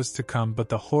for what was to come, but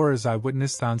the horrors I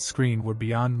witnessed on screen were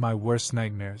beyond my worst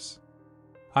nightmares.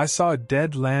 I saw a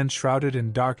dead land shrouded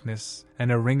in darkness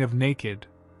and a ring of naked,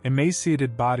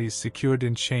 emaciated bodies secured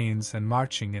in chains and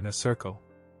marching in a circle.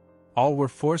 All were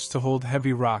forced to hold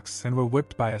heavy rocks and were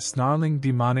whipped by a snarling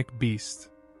demonic beast,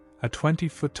 a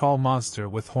 20-foot-tall monster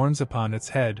with horns upon its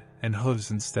head and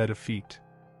hooves instead of feet.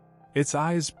 Its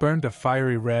eyes burned a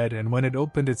fiery red, and when it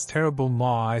opened its terrible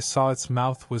maw I saw its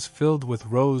mouth was filled with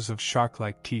rows of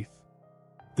shark-like teeth.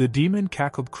 The demon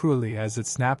cackled cruelly as it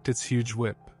snapped its huge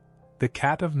whip, the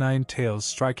cat of nine tails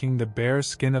striking the bare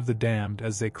skin of the damned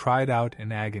as they cried out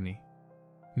in agony.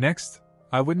 Next,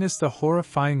 I witnessed a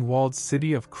horrifying walled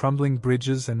city of crumbling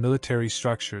bridges and military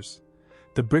structures,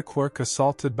 the brickwork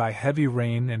assaulted by heavy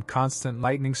rain and constant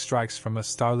lightning strikes from a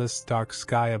starless, dark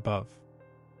sky above.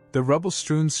 The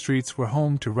rubble-strewn streets were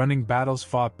home to running battles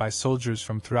fought by soldiers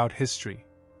from throughout history,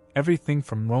 everything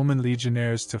from Roman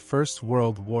legionnaires to First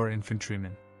World War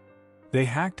infantrymen. They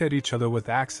hacked at each other with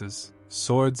axes,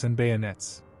 swords, and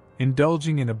bayonets,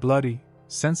 indulging in a bloody,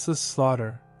 senseless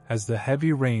slaughter as the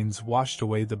heavy rains washed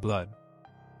away the blood.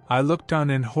 I looked on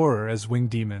in horror as winged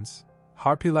demons,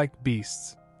 harpy-like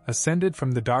beasts, ascended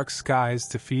from the dark skies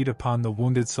to feed upon the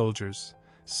wounded soldiers,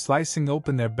 slicing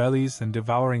open their bellies and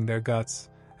devouring their guts,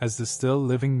 as the still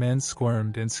living men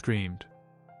squirmed and screamed.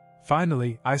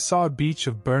 Finally, I saw a beach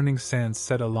of burning sand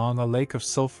set along a lake of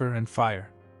sulfur and fire.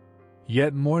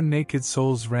 Yet more naked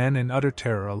souls ran in utter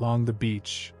terror along the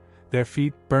beach, their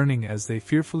feet burning as they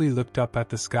fearfully looked up at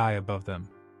the sky above them.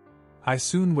 I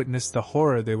soon witnessed the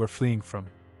horror they were fleeing from.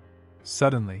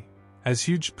 Suddenly, as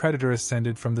huge predator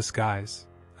ascended from the skies,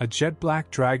 a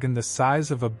jet-black dragon the size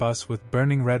of a bus with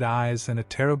burning red eyes and a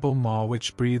terrible maw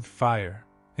which breathed fire,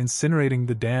 incinerating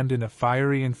the damned in a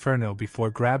fiery inferno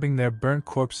before grabbing their burnt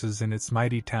corpses in its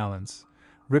mighty talons,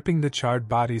 ripping the charred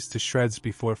bodies to shreds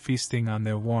before feasting on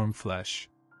their warm flesh.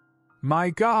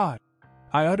 "My God!"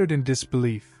 I uttered in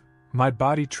disbelief, my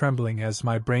body trembling as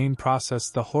my brain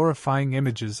processed the horrifying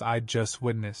images I'd just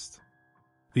witnessed.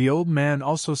 The old man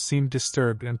also seemed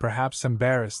disturbed and perhaps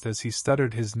embarrassed as he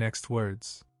stuttered his next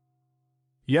words.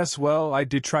 "Yes, well, I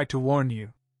did try to warn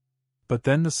you." But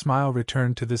then the smile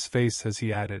returned to his face as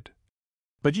he added,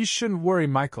 "But you shouldn't worry,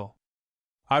 Michael.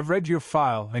 I've read your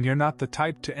file and you're not the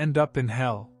type to end up in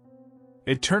hell.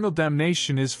 Eternal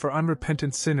damnation is for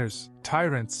unrepentant sinners,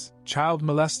 tyrants, child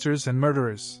molesters and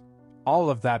murderers, all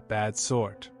of that bad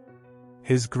sort."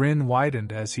 His grin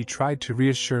widened as he tried to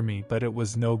reassure me, but it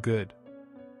was no good.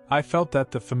 I felt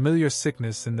that the familiar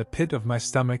sickness in the pit of my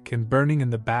stomach and burning in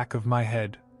the back of my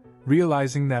head,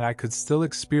 realizing that I could still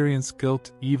experience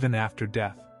guilt even after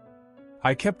death.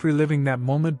 I kept reliving that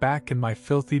moment back in my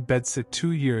filthy bedsit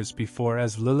 2 years before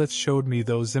as Lilith showed me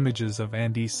those images of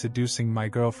Andy seducing my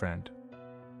girlfriend.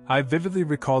 I vividly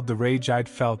recalled the rage I'd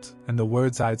felt and the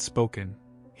words I'd spoken.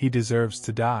 "He deserves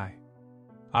to die."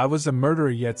 I was a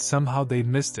murderer, yet somehow they'd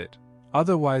missed it,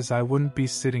 otherwise I wouldn't be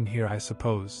sitting here, I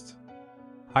supposed.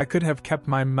 I could have kept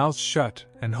my mouth shut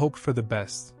and hoped for the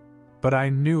best, but I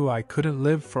knew I couldn't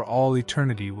live for all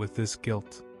eternity with this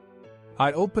guilt.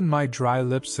 I opened my dry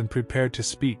lips and prepared to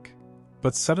speak,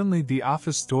 but suddenly the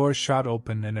office door shot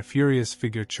open and a furious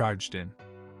figure charged in.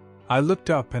 I looked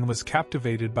up and was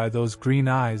captivated by those green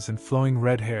eyes and flowing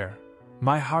red hair,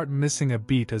 my heart missing a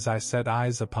beat as I set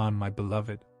eyes upon my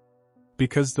beloved.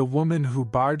 Because the woman who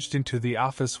barged into the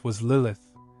office was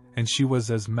Lilith, and she was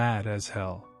as mad as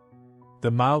hell. The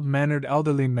mild-mannered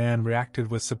elderly man reacted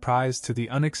with surprise to the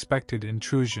unexpected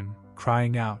intrusion,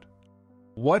 crying out,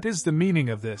 "What is the meaning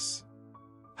of this?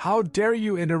 How dare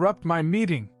you interrupt my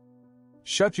meeting?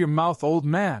 Shut your mouth, old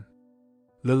man!"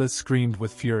 Lilith screamed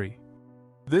with fury.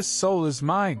 "This soul is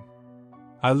mine!"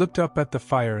 I looked up at the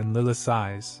fire in Lilith's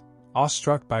eyes,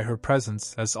 awestruck by her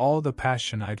presence as all the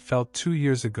passion I'd felt 2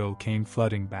 years ago came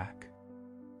flooding back.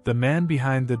 The man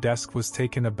behind the desk was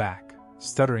taken aback,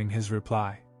 stuttering his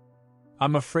reply.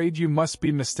 "I'm afraid you must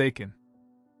be mistaken.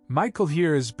 Michael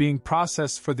here is being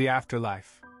processed for the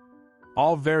afterlife.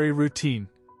 All very routine."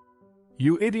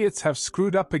 "You idiots have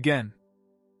screwed up again,"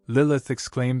 Lilith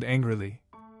exclaimed angrily.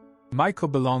 "Michael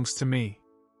belongs to me.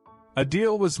 A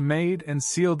deal was made and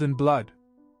sealed in blood."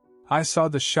 I saw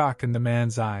the shock in the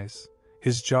man's eyes,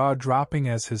 his jaw dropping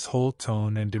as his whole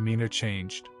tone and demeanor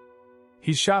changed.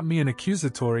 He shot me an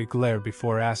accusatory glare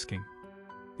before asking,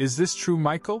 "Is this true,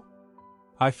 Michael?"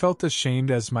 I felt ashamed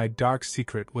as my dark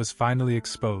secret was finally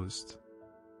exposed.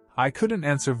 I couldn't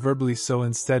answer verbally, so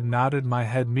instead nodded my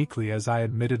head meekly as I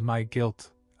admitted my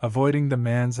guilt, avoiding the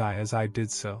man's eye as I did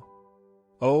so.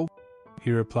 "Oh," he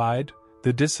replied,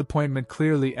 the disappointment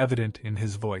clearly evident in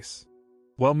his voice.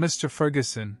 "Well, Mr.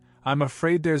 Ferguson, I'm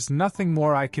afraid there's nothing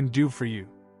more I can do for you."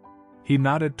 He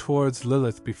nodded towards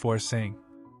Lilith before saying,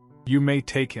 "You may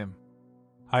take him."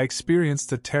 I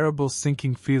experienced a terrible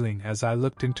sinking feeling as I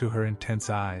looked into her intense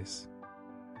eyes.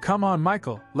 "Come on,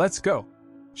 Michael, let's go,"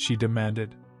 she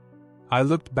demanded. I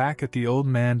looked back at the old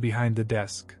man behind the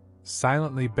desk,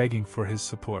 silently begging for his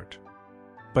support.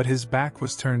 But his back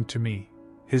was turned to me,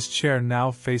 his chair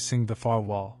now facing the far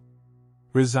wall.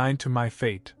 Resigned to my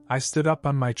fate, I stood up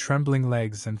on my trembling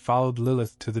legs and followed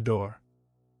Lilith to the door.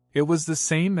 It was the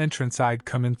same entrance I'd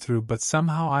come in through, but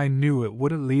somehow I knew it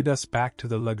wouldn't lead us back to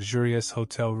the luxurious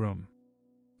hotel room.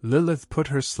 Lilith put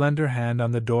her slender hand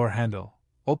on the door handle,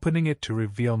 opening it to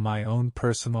reveal my own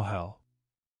personal hell.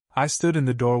 I stood in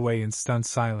the doorway in stunned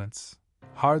silence,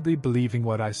 hardly believing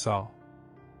what I saw.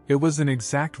 It was an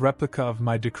exact replica of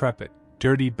my decrepit,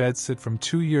 dirty bedsit from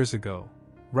 2 years ago,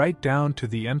 right down to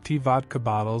the empty vodka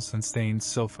bottles and stained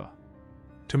sofa.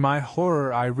 To my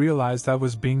horror, I realized I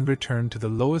was being returned to the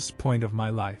lowest point of my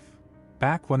life,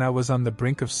 back when I was on the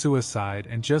brink of suicide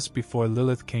and just before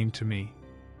Lilith came to me.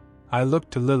 I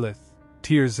looked to Lilith,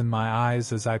 tears in my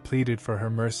eyes as I pleaded for her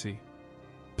mercy.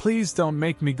 "Please don't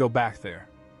make me go back there."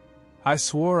 I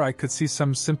swore I could see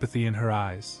some sympathy in her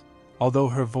eyes, although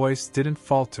her voice didn't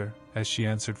falter as she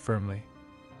answered firmly.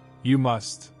 "You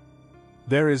must.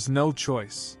 There is no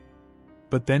choice."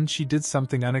 But then she did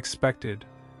something unexpected,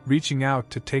 reaching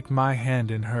out to take my hand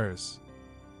in hers.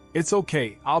 "It's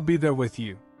okay, I'll be there with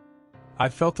you." I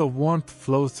felt a warmth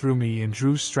flow through me and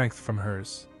drew strength from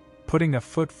hers, putting a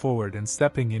foot forward and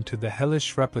stepping into the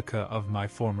hellish replica of my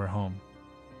former home.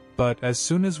 But as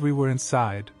soon as we were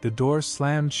inside, the door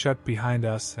slammed shut behind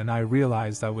us and I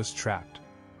realized I was trapped.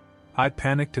 I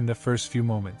panicked in the first few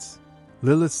moments,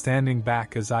 Lilith standing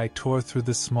back as I tore through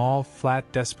the small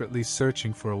flat, desperately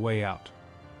searching for a way out.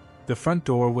 The front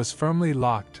door was firmly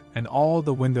locked and all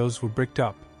the windows were bricked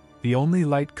up, the only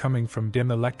light coming from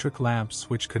dim electric lamps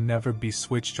which could never be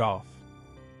switched off.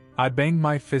 I banged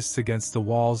my fists against the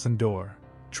walls and door,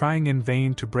 trying in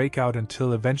vain to break out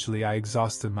until eventually I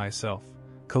exhausted myself,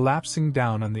 collapsing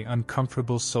down on the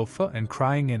uncomfortable sofa and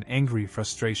crying in angry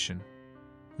frustration.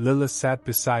 Lilith sat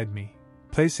beside me,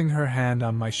 placing her hand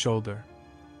on my shoulder.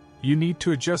 "You need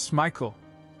to adjust, Michael.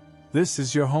 This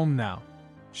is your home now,"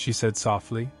 she said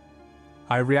softly.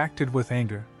 I reacted with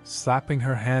anger, slapping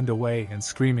her hand away and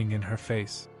screaming in her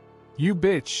face. "You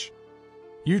bitch!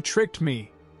 You tricked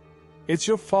me! It's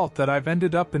your fault that I've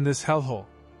ended up in this hellhole."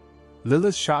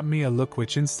 Lilith shot me a look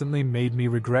which instantly made me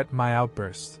regret my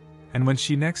outburst, and when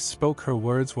she next spoke her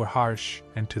words were harsh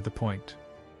and to the point.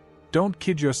 "Don't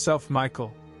kid yourself,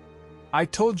 Michael. I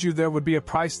told you there would be a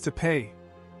price to pay.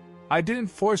 I didn't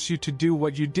force you to do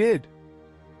what you did."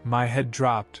 My head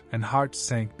dropped and heart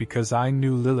sank because I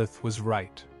knew Lilith was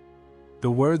right.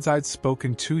 The words I'd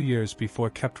spoken 2 years before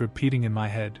kept repeating in my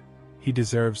head, "He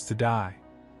deserves to die."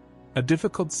 A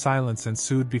difficult silence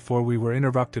ensued before we were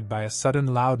interrupted by a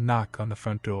sudden loud knock on the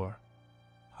front door.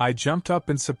 I jumped up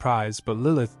in surprise, but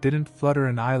Lilith didn't flutter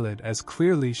an eyelid as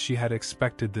clearly she had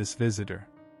expected this visitor.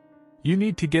 "You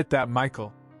need to get that,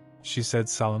 Michael," she said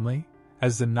solemnly,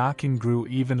 as the knocking grew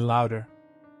even louder.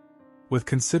 With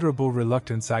considerable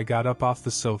reluctance I got up off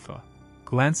the sofa,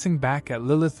 glancing back at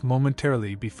Lilith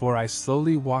momentarily before I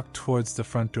slowly walked towards the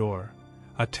front door,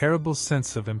 a terrible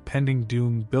sense of impending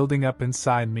doom building up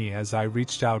inside me as I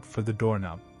reached out for the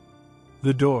doorknob.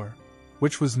 The door,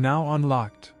 which was now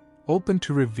unlocked, opened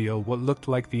to reveal what looked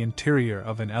like the interior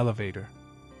of an elevator.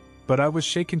 But I was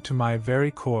shaken to my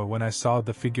very core when I saw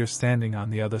the figure standing on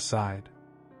the other side.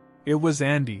 It was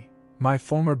Andy, my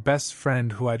former best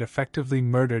friend who I'd effectively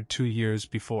murdered 2 years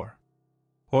before.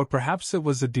 Or perhaps it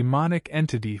was a demonic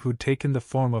entity who'd taken the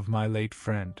form of my late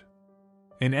friend.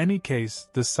 In any case,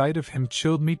 the sight of him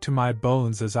chilled me to my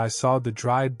bones as I saw the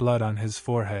dried blood on his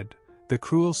forehead, the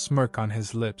cruel smirk on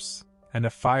his lips, and a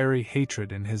fiery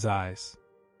hatred in his eyes.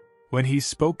 When he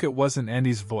spoke, it wasn't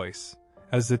Andy's voice,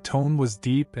 as the tone was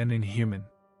deep and inhuman.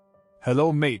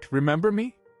 "Hello, mate, remember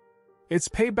me? It's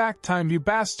payback time, you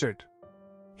bastard!"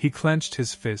 He clenched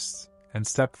his fists and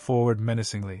stepped forward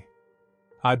menacingly.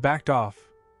 I backed off,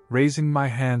 raising my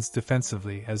hands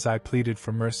defensively as I pleaded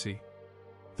for mercy.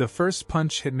 The first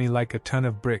punch hit me like a ton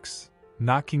of bricks,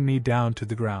 knocking me down to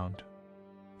the ground.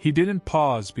 He didn't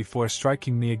pause before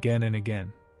striking me again and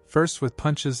again, first with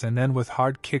punches and then with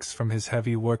hard kicks from his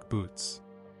heavy work boots.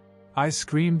 I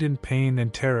screamed in pain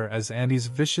and terror as Andy's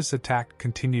vicious attack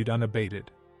continued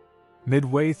unabated.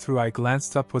 Midway through I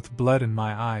glanced up with blood in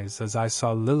my eyes as I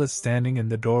saw Lilith standing in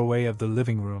the doorway of the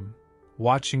living room,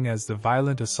 watching as the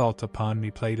violent assault upon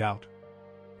me played out.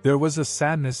 There was a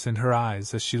sadness in her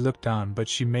eyes as she looked on, but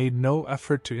she made no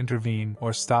effort to intervene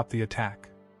or stop the attack.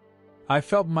 I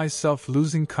felt myself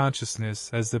losing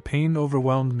consciousness as the pain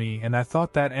overwhelmed me, and I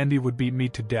thought that Andy would beat me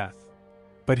to death.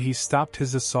 But he stopped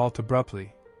his assault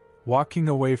abruptly, walking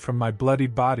away from my bloody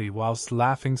body whilst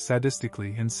laughing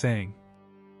sadistically and saying,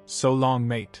 "So long,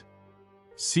 mate.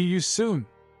 See you soon."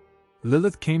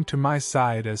 Lilith came to my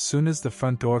side as soon as the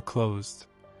front door closed,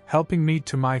 helping me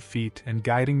to my feet and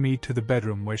guiding me to the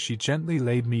bedroom where she gently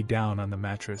laid me down on the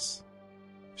mattress.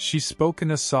 She spoke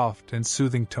in a soft and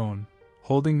soothing tone,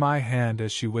 holding my hand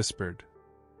as she whispered,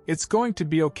 "It's going to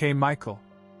be okay, Michael.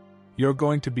 You're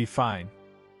going to be fine."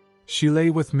 She lay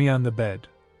with me on the bed,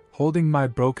 holding my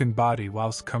broken body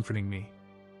whilst comforting me.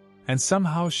 And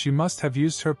somehow she must have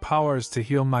used her powers to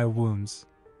heal my wounds,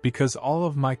 because all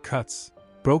of my cuts,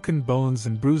 broken bones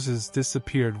and bruises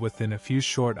disappeared within a few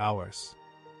short hours.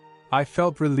 I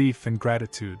felt relief and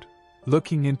gratitude,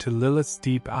 looking into Lilith's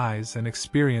deep eyes and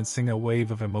experiencing a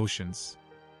wave of emotions.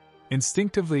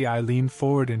 Instinctively I leaned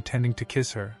forward intending to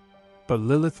kiss her, but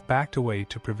Lilith backed away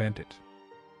to prevent it.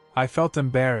 I felt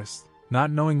embarrassed,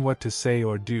 not knowing what to say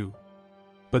or do.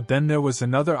 But then there was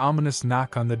another ominous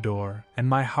knock on the door, and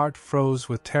my heart froze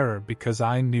with terror because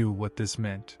I knew what this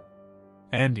meant.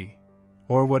 Andy,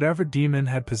 or whatever demon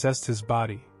had possessed his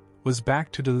body, was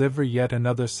back to deliver yet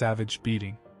another savage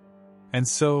beating. And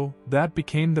so, that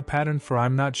became the pattern for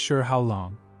I'm not sure how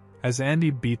long, as Andy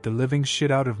beat the living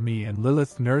shit out of me and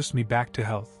Lilith nursed me back to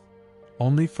health,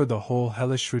 only for the whole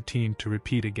hellish routine to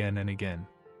repeat again and again.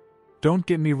 Don't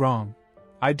get me wrong,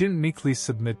 I didn't meekly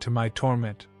submit to my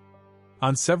torment.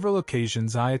 On several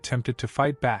occasions I attempted to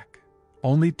fight back,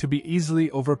 only to be easily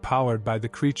overpowered by the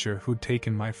creature who'd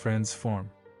taken my friend's form.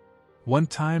 One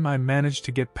time I managed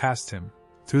to get past him,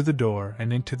 through the door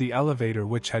and into the elevator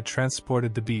which had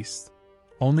transported the beast,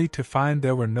 only to find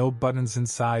there were no buttons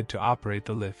inside to operate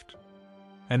the lift.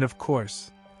 And of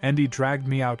course, Andy dragged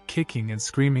me out kicking and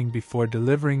screaming before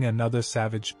delivering another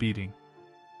savage beating.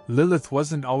 Lilith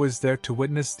wasn't always there to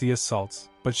witness the assaults,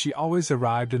 but she always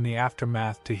arrived in the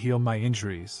aftermath to heal my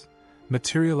injuries,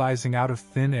 materializing out of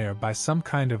thin air by some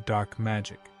kind of dark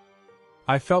magic.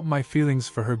 I felt my feelings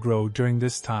for her grow during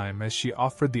this time as she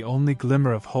offered the only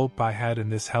glimmer of hope I had in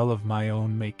this hell of my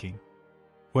own making.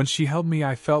 When she held me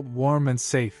I felt warm and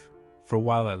safe, for a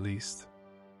while at least.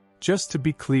 Just to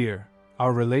be clear,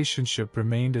 our relationship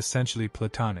remained essentially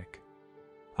platonic.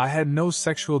 I had no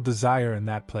sexual desire in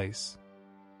that place.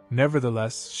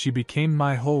 Nevertheless, she became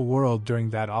my whole world during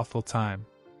that awful time.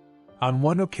 On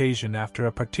one occasion after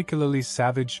a particularly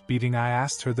savage beating I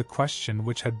asked her the question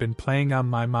which had been playing on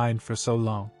my mind for so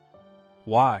long.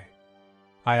 "Why?"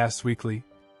 I asked weakly.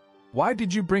 "Why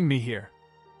did you bring me here?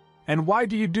 And why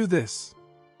do you do this?"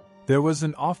 There was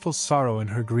an awful sorrow in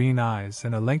her green eyes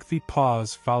and a lengthy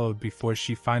pause followed before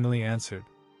she finally answered.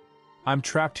 "I'm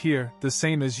trapped here, the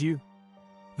same as you.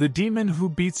 The demon who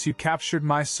beats you captured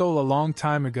my soul a long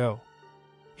time ago.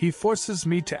 He forces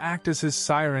me to act as his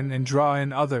siren and draw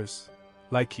in others,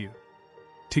 like you.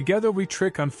 Together we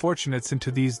trick unfortunates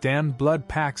into these damned blood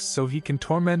pacts so he can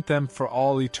torment them for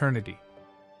all eternity."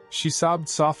 She sobbed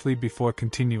softly before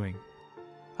continuing.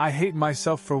 "I hate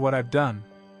myself for what I've done.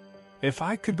 If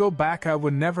I could go back I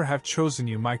would never have chosen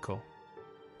you, Michael.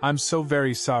 I'm so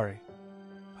very sorry."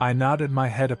 I nodded my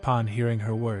head upon hearing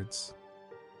her words.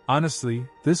 Honestly,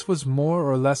 this was more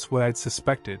or less what I'd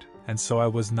suspected, and so I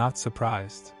was not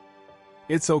surprised.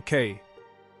 "It's okay,"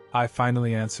 I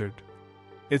finally answered.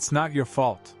 "It's not your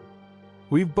fault.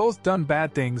 We've both done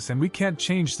bad things and we can't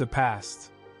change the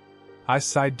past." I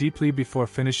sighed deeply before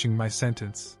finishing my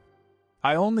sentence.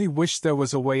 "I only wish there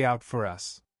was a way out for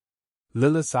us."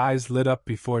 Lilith's eyes lit up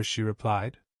before she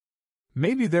replied.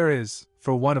 "Maybe there is,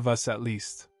 for one of us at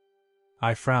least."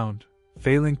 I frowned,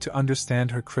 failing to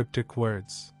understand her cryptic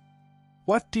words.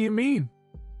 "What do you mean?"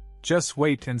 "Just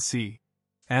wait and see,"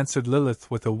 answered Lilith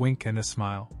with a wink and a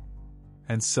smile.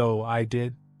 And so I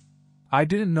did. I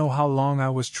didn't know how long I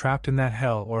was trapped in that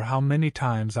hell or how many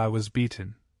times I was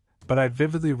beaten, but I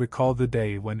vividly recalled the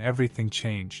day when everything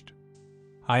changed.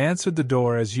 I answered the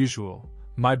door as usual,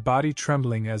 my body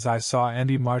trembling as I saw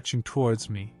Andy marching towards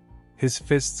me, his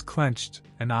fists clenched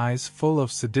and eyes full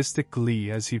of sadistic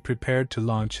glee as he prepared to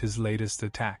launch his latest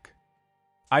attack.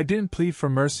 I didn't plead for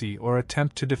mercy or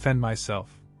attempt to defend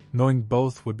myself, knowing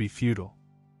both would be futile.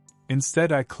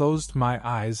 Instead, I closed my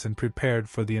eyes and prepared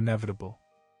for the inevitable.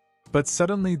 But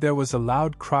suddenly there was a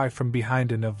loud cry from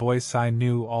behind in a voice I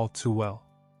knew all too well.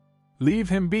 "Leave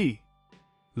him be!"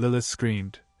 Lilith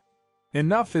screamed.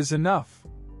 "Enough is enough!"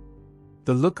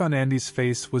 The look on Andy's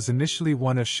face was initially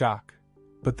one of shock,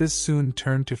 but this soon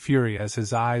turned to fury as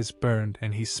his eyes burned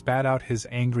and he spat out his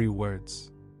angry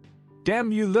words.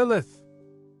 "Damn you, Lilith!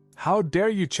 How dare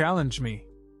you challenge me?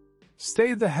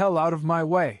 Stay the hell out of my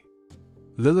way!"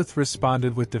 Lilith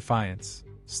responded with defiance,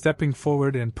 stepping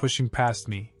forward and pushing past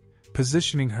me,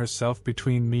 positioning herself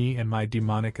between me and my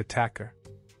demonic attacker.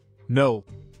 "No,"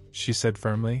 she said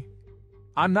firmly.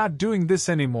 "I'm not doing this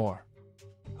anymore."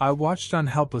 I watched on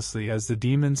helplessly as the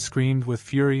demon screamed with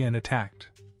fury and attacked,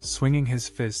 swinging his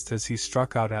fist as he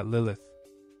struck out at Lilith.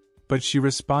 But she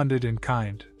responded in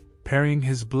kind, parrying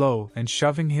his blow and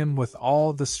shoving him with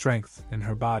all the strength in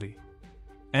her body.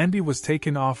 Andy was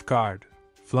taken off guard,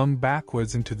 flung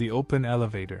backwards into the open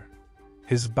elevator,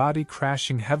 his body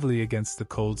crashing heavily against the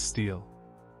cold steel.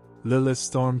 Lilith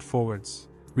stormed forwards,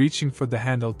 reaching for the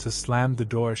handle to slam the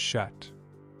door shut.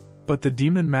 But the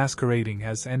demon masquerading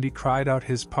as Andy cried out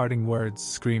his parting words,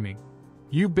 screaming,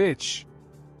 "You bitch!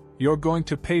 You're going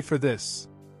to pay for this!"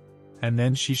 And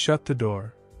then she shut the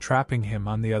door, trapping him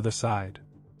on the other side.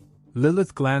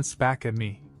 Lilith glanced back at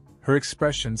me, her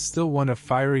expression still one of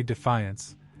fiery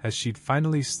defiance, as she'd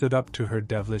finally stood up to her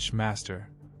devilish master.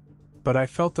 But I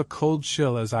felt a cold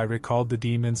chill as I recalled the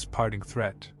demon's parting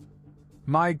threat.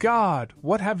 "My God,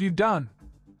 what have you done?"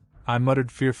 I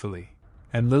muttered fearfully,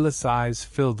 and Lilith's eyes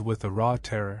filled with a raw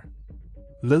terror.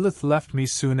 Lilith left me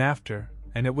soon after,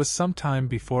 and it was some time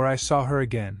before I saw her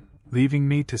again, leaving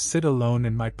me to sit alone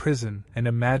in my prison and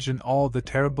imagine all the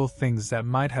terrible things that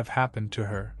might have happened to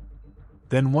her.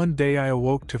 Then one day I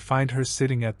awoke to find her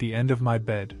sitting at the end of my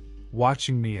bed,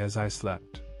 watching me as I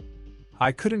slept.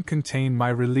 I couldn't contain my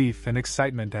relief and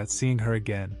excitement at seeing her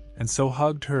again, and so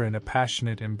hugged her in a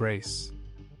passionate embrace.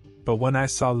 But when I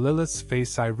saw Lilith's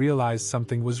face, I realized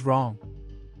something was wrong.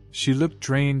 She looked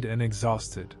drained and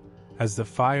exhausted, as the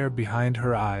fire behind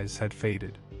her eyes had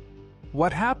faded.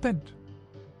 "What happened?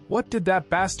 What did that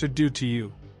bastard do to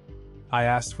you?" I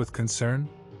asked with concern.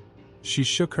 She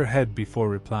shook her head before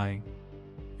replying.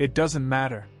 "It doesn't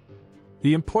matter.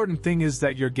 The important thing is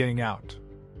that you're getting out."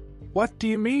 "What do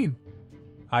you mean?"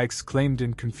 I exclaimed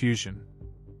in confusion.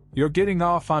 "You're getting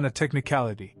off on a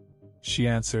technicality," she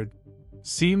answered.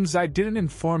 "Seems I didn't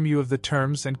inform you of the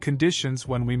terms and conditions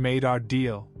when we made our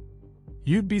deal.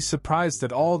 You'd be surprised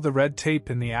at all the red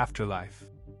tape in the afterlife."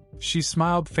 She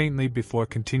smiled faintly before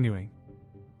continuing.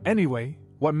 "Anyway,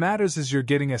 what matters is you're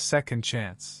getting a second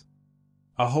chance.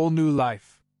 A whole new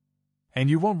life. And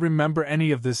you won't remember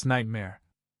any of this nightmare."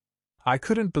 I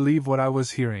couldn't believe what I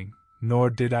was hearing, nor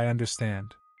did I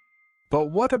understand. "But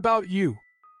what about you?"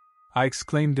 I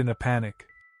exclaimed in a panic.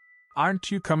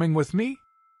 "Aren't you coming with me?"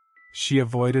 She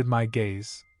avoided my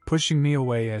gaze, pushing me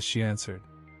away as she answered.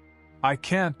 "I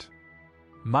can't.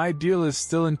 My deal is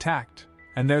still intact,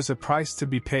 and there's a price to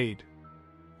be paid."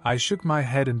 I shook my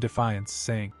head in defiance,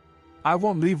 saying, "I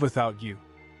won't leave without you."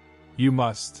 "You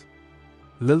must,"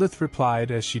 Lilith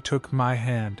replied as she took my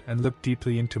hand and looked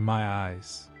deeply into my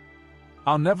eyes.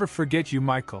 "I'll never forget you,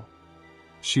 Michael."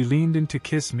 She leaned in to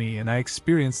kiss me, and I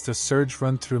experienced a surge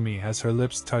run through me as her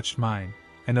lips touched mine,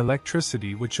 an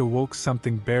electricity which awoke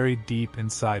something buried deep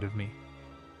inside of me.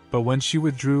 But when she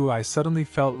withdrew, I suddenly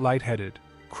felt lightheaded,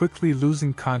 quickly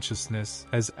losing consciousness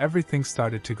as everything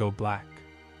started to go black.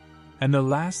 And the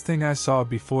last thing I saw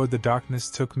before the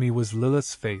darkness took me was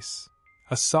Lilith's face,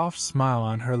 a soft smile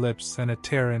on her lips and a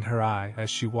tear in her eye as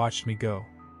she watched me go.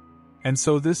 And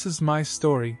so this is my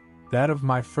story, that of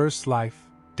my first life,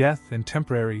 death and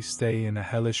temporary stay in a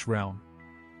hellish realm.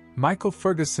 Michael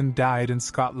Ferguson died in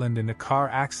Scotland in a car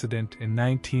accident in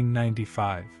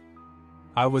 1995.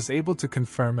 I was able to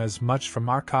confirm as much from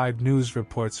archived news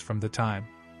reports from the time.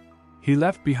 He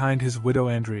left behind his widow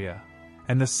Andrea,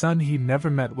 and the son he never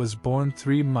met was born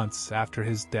 3 months after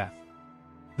his death.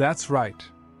 That's right,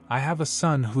 I have a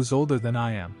son who's older than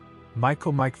I am,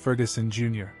 Michael Mike Ferguson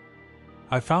Jr.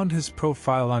 I found his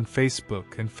profile on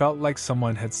Facebook and felt like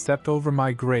someone had stepped over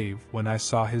my grave when I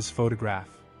saw his photograph.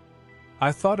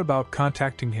 I thought about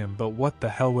contacting him, but what the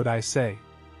hell would I say?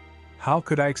 How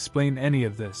could I explain any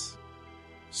of this?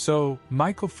 So,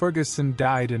 Michael Ferguson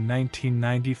died in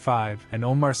 1995 and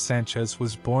Omar Sanchez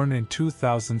was born in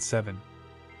 2007.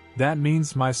 That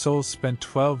means my soul spent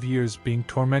 12 years being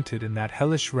tormented in that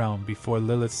hellish realm before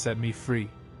Lilith set me free.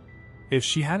 If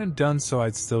she hadn't done so,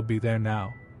 I'd still be there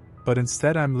now. But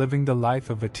instead I'm living the life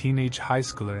of a teenage high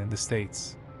schooler in the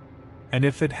States. And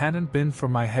if it hadn't been for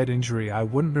my head injury, I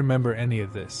wouldn't remember any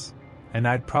of this, and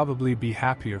I'd probably be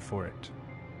happier for it.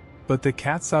 But the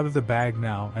cat's out of the bag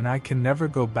now, and I can never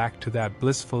go back to that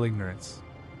blissful ignorance.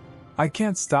 I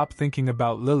can't stop thinking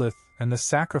about Lilith and the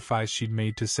sacrifice she'd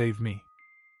made to save me.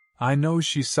 I know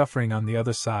she's suffering on the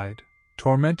other side,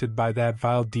 tormented by that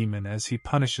vile demon as he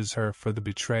punishes her for the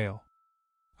betrayal.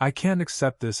 I can't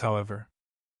accept this, however.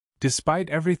 Despite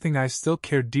everything, I still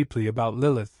care deeply about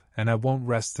Lilith, and I won't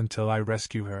rest until I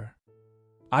rescue her.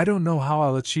 I don't know how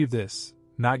I'll achieve this,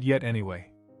 not yet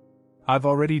anyway. I've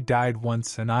already died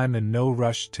once and I'm in no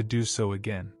rush to do so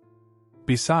again.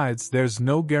 Besides, there's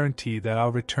no guarantee that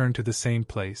I'll return to the same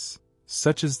place,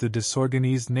 such as the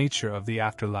disorganized nature of the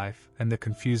afterlife and the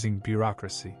confusing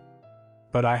bureaucracy.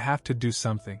 But I have to do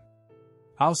something.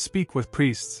 I'll speak with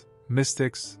priests,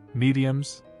 mystics,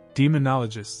 mediums,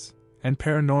 demonologists, and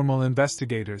paranormal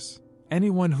investigators,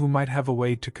 anyone who might have a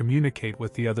way to communicate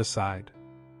with the other side.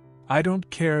 I don't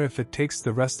care if it takes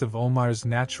the rest of Omar's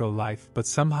natural life, but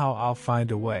somehow I'll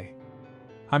find a way.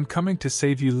 I'm coming to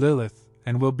save you, Lilith,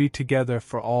 and we'll be together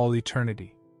for all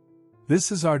eternity.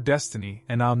 This is our destiny,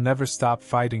 and I'll never stop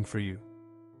fighting for you.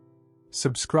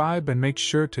 Subscribe and make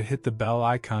sure to hit the bell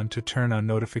icon to turn on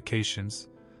notifications.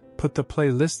 Put the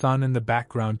playlist on in the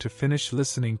background to finish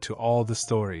listening to all the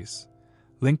stories,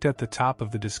 linked at the top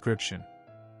of the description.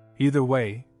 Either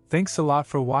way, thanks a lot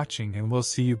for watching, and we'll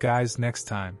see you guys next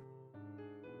time.